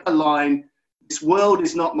 he had the line, "This world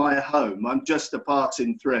is not my home, I'm just a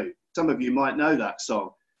passing through." Some of you might know that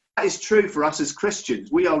song. That is true for us as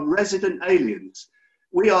Christians. We are resident aliens.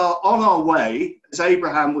 We are on our way, as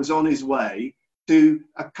Abraham was on his way, to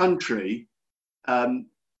a country, and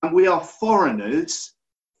we are foreigners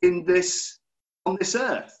on this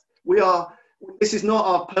earth. This is not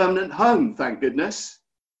our permanent home, thank goodness.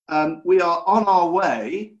 We are on our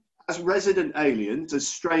way as resident aliens, as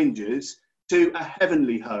strangers, to a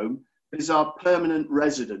heavenly home that is our permanent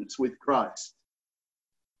residence with Christ.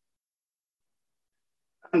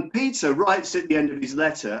 And Peter writes at the end of his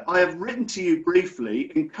letter, "I have written to you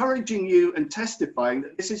briefly, encouraging you and testifying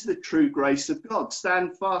that this is the true grace of God.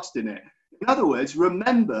 Stand fast in it." In other words,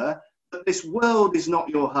 remember that this world is not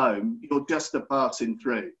your home. You're just a passing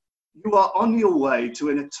through. You are on your way to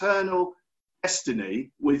an eternal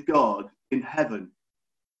destiny with God in heaven.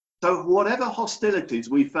 So whatever hostilities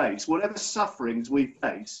we face, whatever sufferings we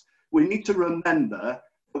face, we need to remember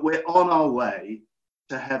that we're on our way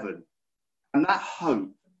to heaven. And that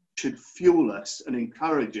hope should fuel us and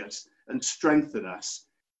encourage us and strengthen us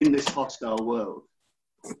in this hostile world.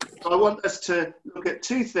 So I want us to look at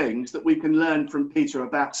two things that we can learn from Peter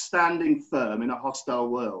about standing firm in a hostile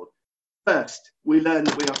world. First, we learn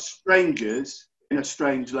that we are strangers in a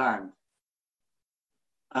strange land.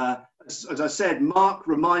 As I said, Mark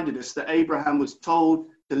reminded us that Abraham was told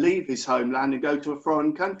to leave his homeland and go to a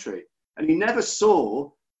foreign country. And he never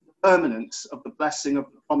saw the permanence of the blessing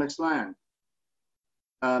of the promised land.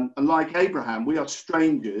 And like Abraham, we are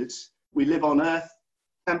strangers. We live on earth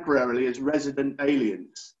temporarily as resident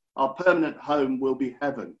aliens. Our permanent home will be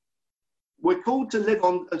heaven. We're called to live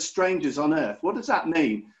as strangers on earth. What does that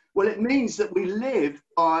mean? Well, it means that we live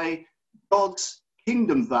by God's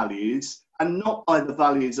kingdom values and not by the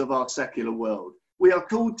values of our secular world. We are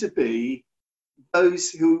called to be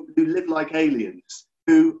those who live like aliens,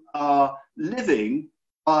 who are living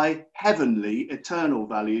by heavenly, eternal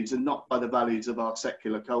values and not by the values of our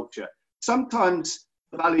secular culture. Sometimes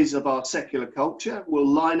the values of our secular culture will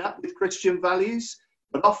line up with Christian values,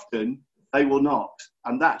 but often they will not.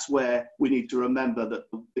 And that's where we need to remember that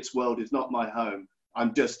this world is not my home.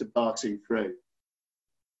 I'm just a passing through.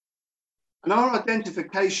 And our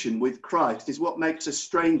identification with Christ is what makes us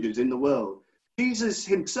strangers in the world. Jesus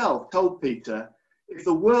himself told Peter, "If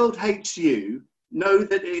the world hates you, know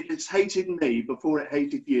that it has hated me before it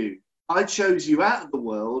hated you. I chose you out of the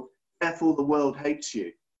world, therefore the world hates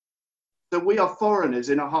you." So we are foreigners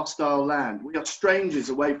in a hostile land. We are strangers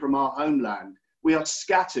away from our homeland. We are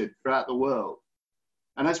scattered throughout the world.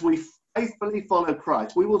 And as we faithfully follow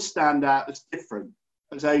Christ, we will stand out as different,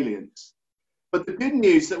 as aliens. But the good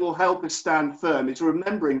news that will help us stand firm is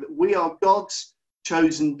remembering that we are God's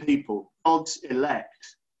chosen people, God's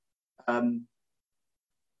elect.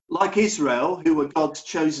 Like Israel, who were God's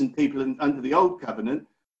chosen people under the old covenant,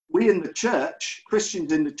 we in the church,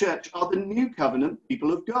 Christians in the church, are the new covenant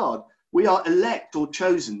people of God. We are elect or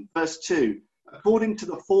chosen, verse 2, according to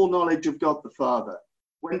the foreknowledge of God the Father.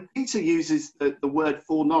 When Peter uses the word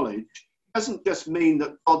foreknowledge, it doesn't just mean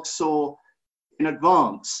that God saw in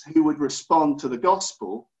advance who would respond to the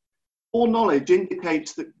gospel. Foreknowledge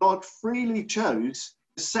indicates that God freely chose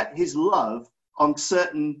to set his love on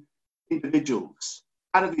certain individuals.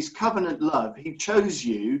 Out of his covenant love, he chose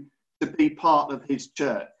you to be part of his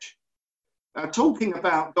church. Now, talking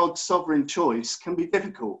about God's sovereign choice can be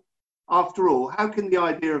difficult. After all, how can the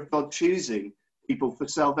idea of God choosing people for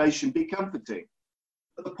salvation be comforting?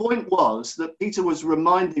 But the point was that Peter was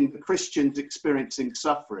reminding the Christians experiencing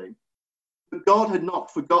suffering that God had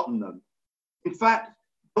not forgotten them. In fact,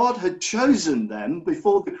 God had chosen them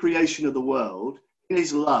before the creation of the world in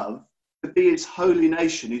his love to be his holy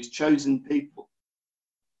nation, his chosen people.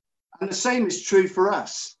 And the same is true for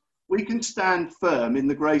us. We can stand firm in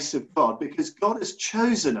the grace of God because God has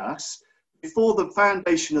chosen us before the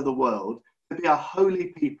foundation of the world to be a holy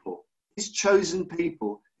people, his chosen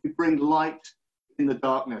people who bring light in the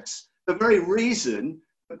darkness. The very reason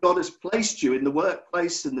that God has placed you in the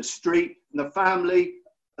workplace and the street and the family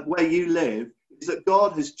where you live is that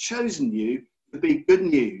God has chosen you to be good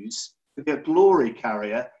news, to be a glory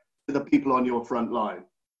carrier to the people on your front line.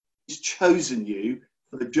 He's chosen you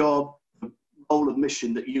for the job, the role of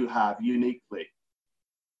mission that you have uniquely.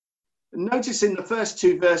 And notice in the first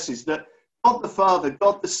two verses that God the Father,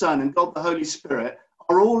 God the Son, and God the Holy Spirit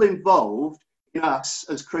are all involved in us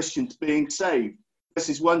as Christians being saved.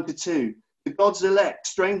 Verses 1 to 2. The God's elect,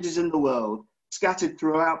 strangers in the world, scattered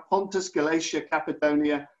throughout Pontus, Galatia,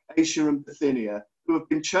 Cappadocia, Asia, and Bithynia, who have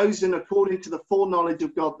been chosen according to the foreknowledge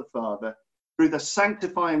of God the Father, through the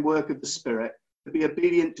sanctifying work of the Spirit, to be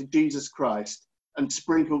obedient to Jesus Christ and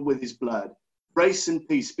sprinkled with his blood. Grace and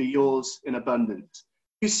peace be yours in abundance.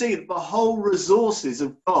 You see that the whole resources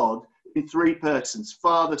of God in three persons,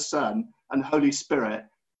 Father, Son, and Holy Spirit,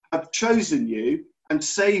 have chosen you and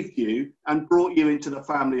saved you and brought you into the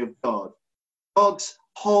family of God. God's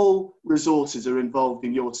whole resources are involved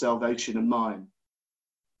in your salvation and mine.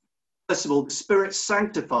 First of all, the Spirit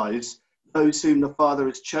sanctifies those whom the Father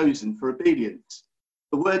has chosen for obedience.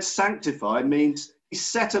 The word sanctify means he's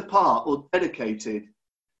set apart or dedicated.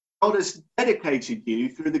 God has dedicated you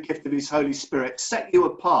through the gift of his Holy Spirit, set you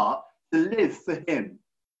apart to live for him,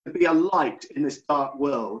 to be a light in this dark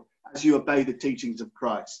world as you obey the teachings of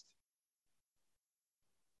Christ.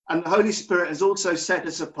 And the Holy Spirit has also set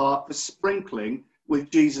us apart for sprinkling with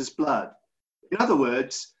Jesus' blood. In other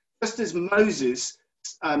words, just as Moses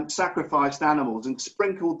sacrificed animals and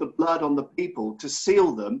sprinkled the blood on the people to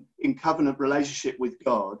seal them in covenant relationship with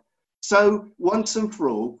God, so once and for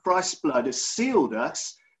all, Christ's blood has sealed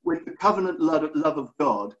us with the covenant love of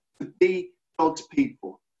God to be God's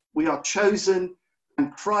people. We are chosen,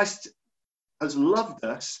 and Christ has loved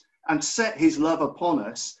us and set his love upon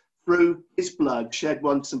us through his blood shed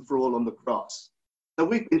once and for all on the cross. So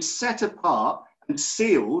we've been set apart and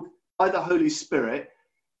sealed by the Holy Spirit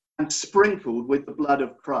and sprinkled with the blood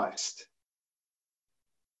of Christ.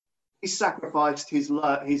 He sacrificed his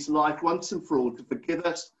life once and for all to forgive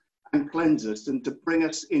us and cleanse us and to bring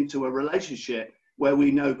us into a relationship where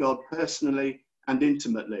we know God personally and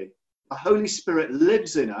intimately. The Holy Spirit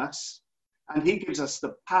lives in us, and he gives us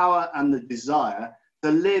the power and the desire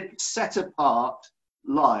to live set apart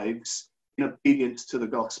lives in obedience to the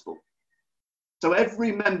gospel. So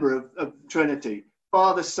every member of the Trinity,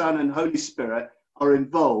 Father, Son, and Holy Spirit, are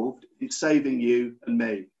involved in saving you and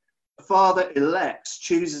me. The Father elects,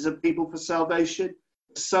 chooses a people for salvation.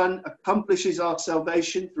 The Son accomplishes our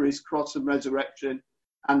salvation through his cross and resurrection.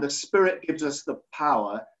 And the Spirit gives us the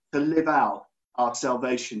power to live out our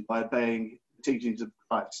salvation by obeying the teachings of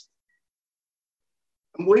Christ.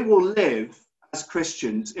 And we will live as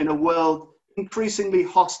Christians in a world increasingly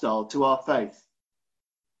hostile to our faith.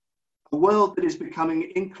 A world that is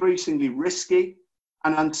becoming increasingly risky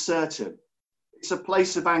and uncertain. It's a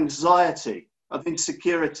place of anxiety, of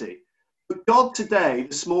insecurity. But God today,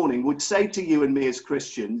 this morning, would say to you and me as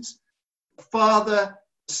Christians, the Father,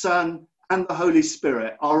 the Son, and the Holy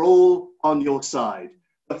Spirit are all on your side.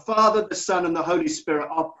 The Father, the Son, and the Holy Spirit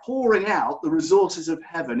are pouring out the resources of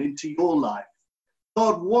heaven into your life.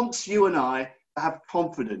 God wants you and I to have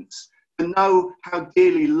confidence, to know how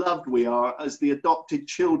dearly loved we are as the adopted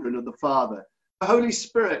children of the Father. The Holy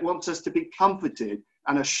Spirit wants us to be comforted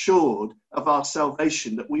and assured of our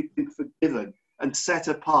salvation, that we've been forgiven and set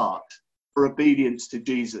apart for obedience to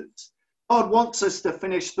Jesus. God wants us to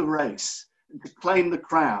finish the race, and to claim the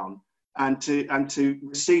crown, and to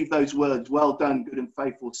receive those words, "Well done, good and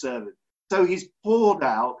faithful servant." So he's poured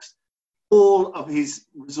out all of his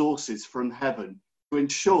resources from heaven to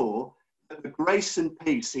ensure that the grace and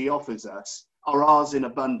peace he offers us are ours in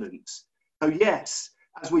abundance. So yes,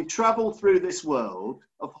 as we travel through this world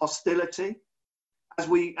of hostility, as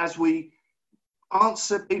we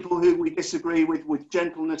answer people who we disagree with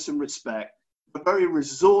gentleness and respect, the very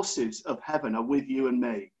resources of heaven are with you and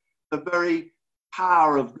me. The very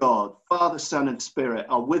power of God, Father, Son, and Spirit,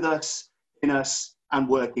 are with us, in us, and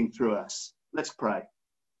working through us. Let's pray.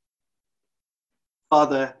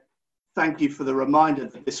 Father, thank you for the reminder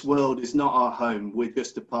that this world is not our home, we're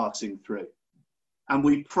just a passing through. And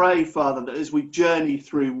we pray, Father, that as we journey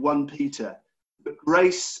through 1 Peter, that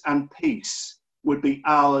grace and peace would be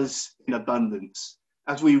ours in abundance.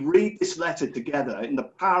 As we read this letter together in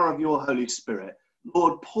the power of your Holy Spirit,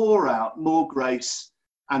 Lord, pour out more grace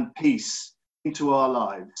and peace into our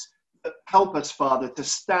lives. Help us, Father, to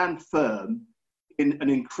stand firm in an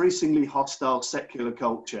increasingly hostile secular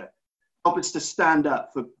culture. Help us to stand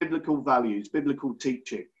up for biblical values, biblical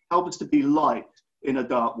teaching. Help us to be light in a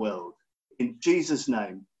dark world. In Jesus'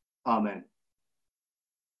 name, amen.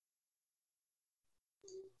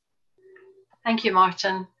 Thank you,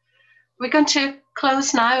 Martin. We're going to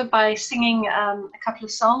close now by singing a couple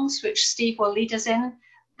of songs, which Steve will lead us in.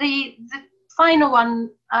 The final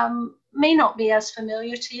one may not be as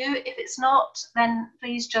familiar to you. If it's not, then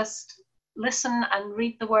please just listen and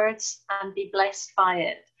read the words and be blessed by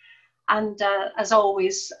it. And as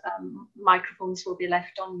always, microphones will be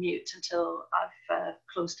left on mute until I've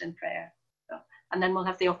closed in prayer. So, and then we'll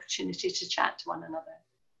have the opportunity to chat to one another.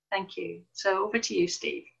 Thank you. So over to you,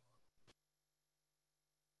 Steve.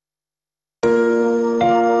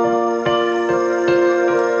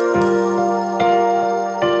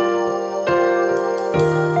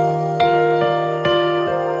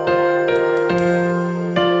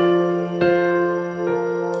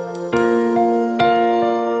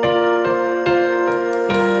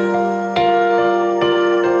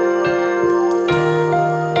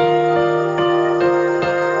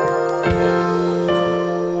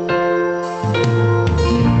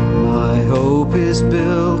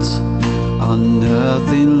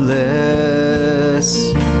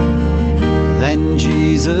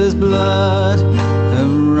 Jesus' blood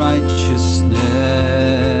and righteousness.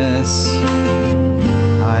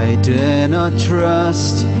 I dare not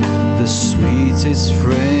trust the sweetest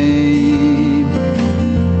frame,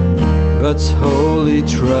 but wholly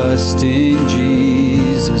trust in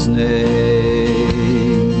Jesus'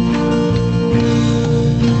 name.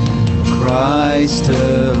 Christ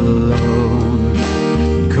alone,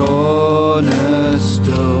 cornerstone,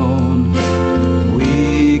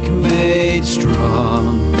 weak made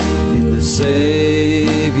strong in the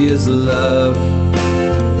Saviour's love.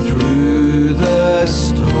 Through the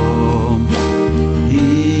storm,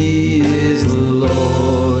 He is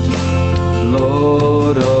Lord,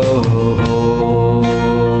 Lord of all.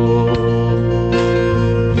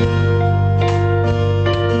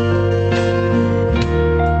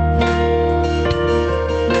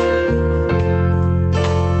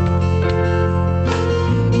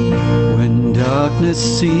 When darkness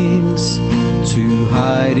seems to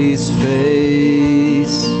hide His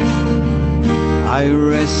face, I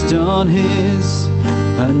rest on His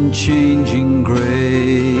unchanging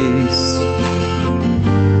grace.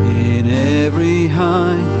 In every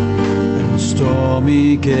high and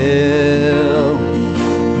stormy gale,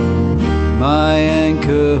 my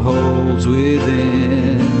anchor holds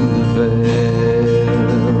within the veil.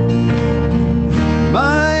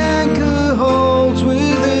 My anchor holds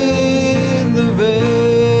within the veil.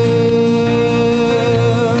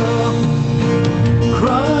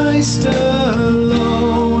 Christ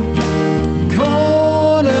alone,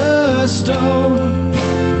 cornerstone,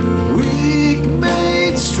 weak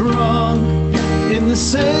made strong in the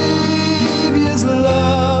Saviour's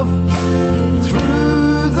love.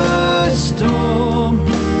 Through the storm,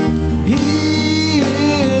 He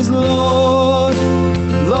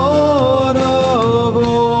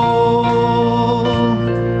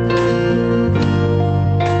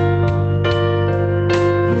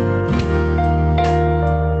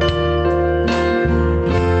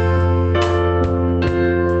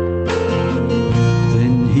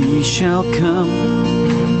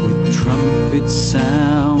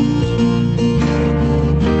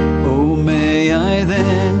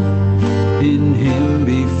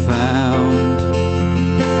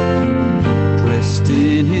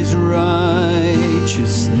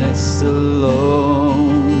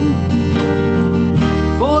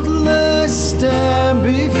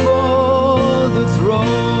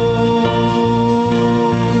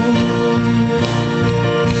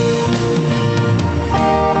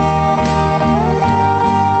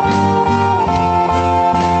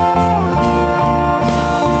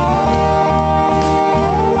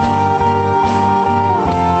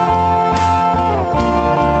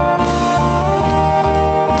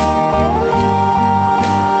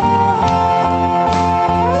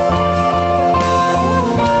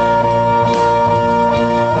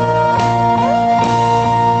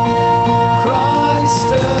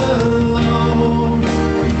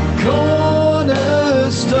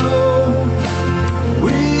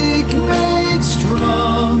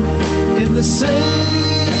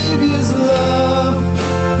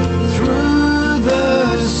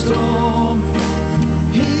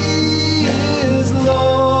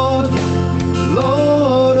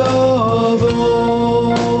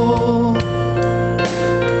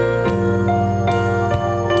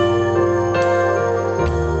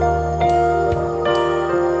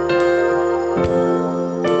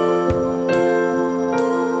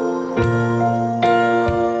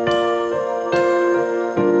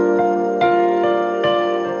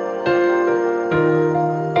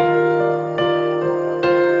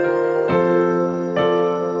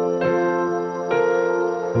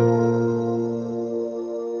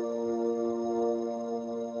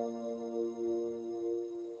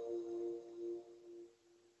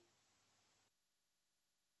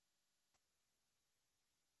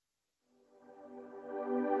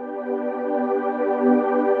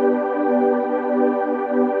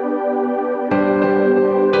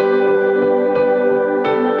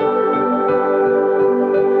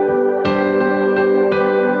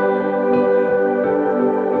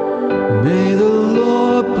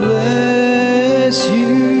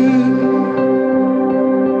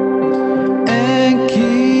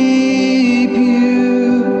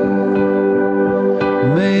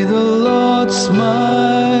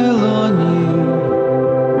smile on you,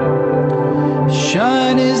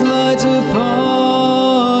 shine his light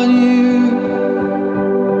upon you.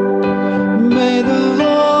 May the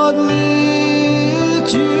Lord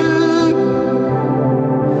lift you,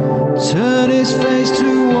 turn his face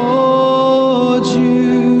towards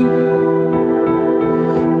you,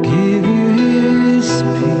 give you his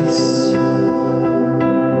peace,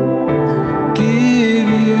 give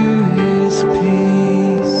you his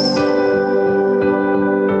peace.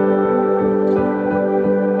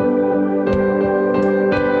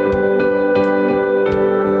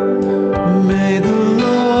 May the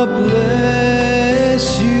Lord bless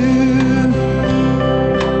you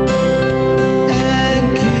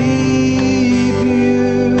and keep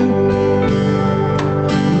you.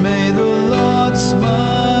 May the Lord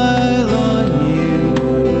smile on you,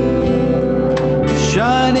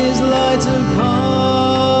 shine his light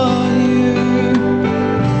upon you.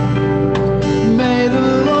 May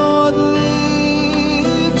the Lord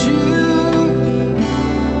lift you,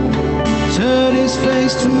 turn his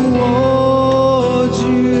face towards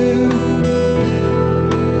you,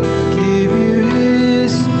 give you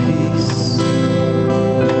his peace,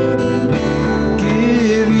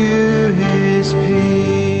 give you his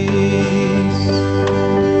peace.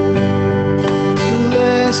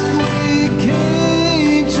 Lest we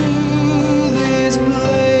came to this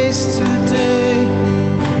place today,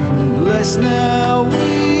 blessed now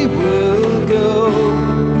we will go.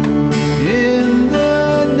 In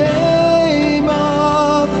the name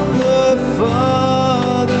of the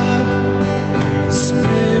Father, the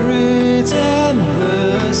Spirit, and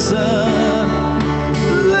the Son.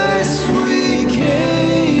 Lest we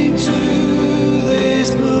came to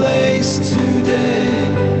this place today,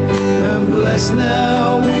 and blessed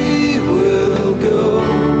now we will go.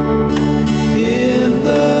 In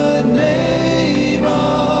the name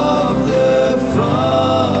of the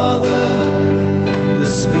Father, the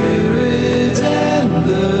Spirit, and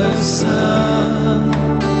the Son.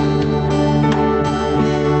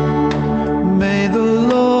 May the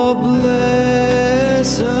Lord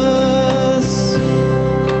bless us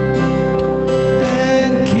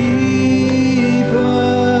and keep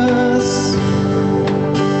us.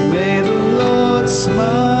 May the Lord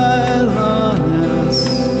smile on us,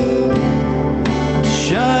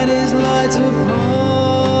 shine his light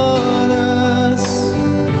upon us.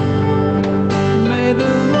 May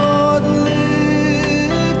the Lord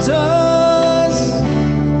lift us,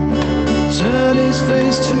 turn his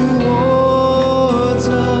face towards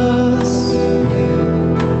us,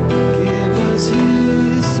 give us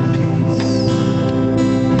his peace,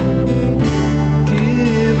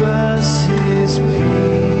 give us his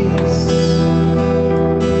peace.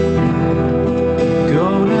 Go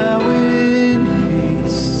now in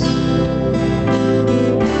peace,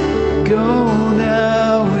 go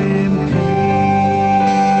now in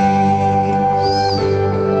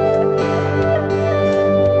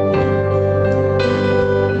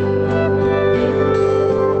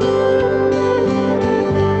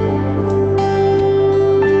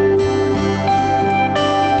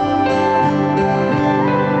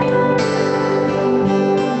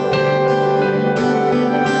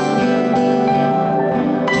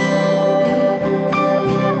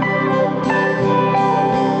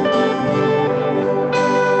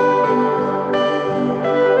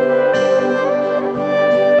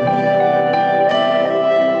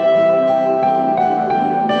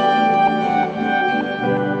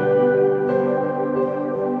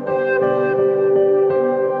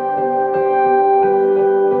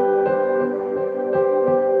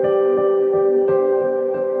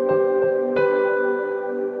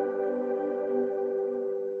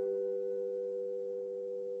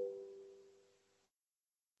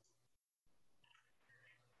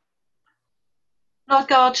Lord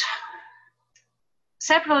God,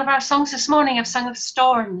 several of our songs this morning have sung of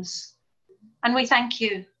storms, and we thank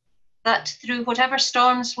you that through whatever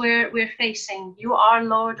storms we're facing, you are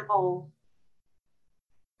Lord of all,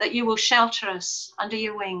 that you will shelter us under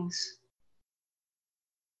your wings.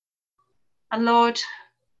 And Lord,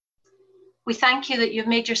 we thank you that you've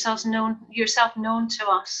made yourself known to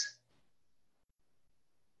us.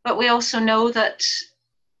 But we also know that,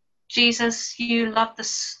 Jesus, you loved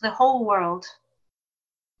the whole world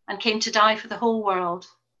and came to die for the whole world.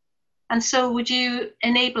 And so would you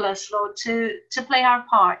enable us, Lord, to play our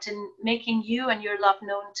part in making you and your love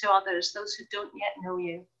known to others, those who don't yet know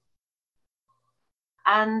you.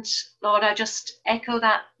 And Lord, I just echo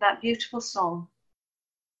that beautiful song.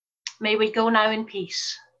 May we go now in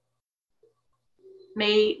peace.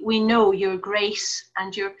 May we know your grace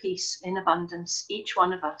and your peace in abundance, each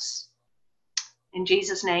one of us. In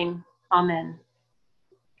Jesus' name, Amen.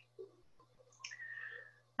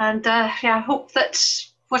 And I hope that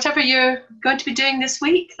whatever you're going to be doing this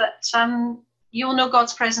week, that you'll know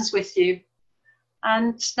God's presence with you.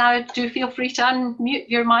 And now do feel free to unmute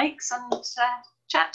your mics and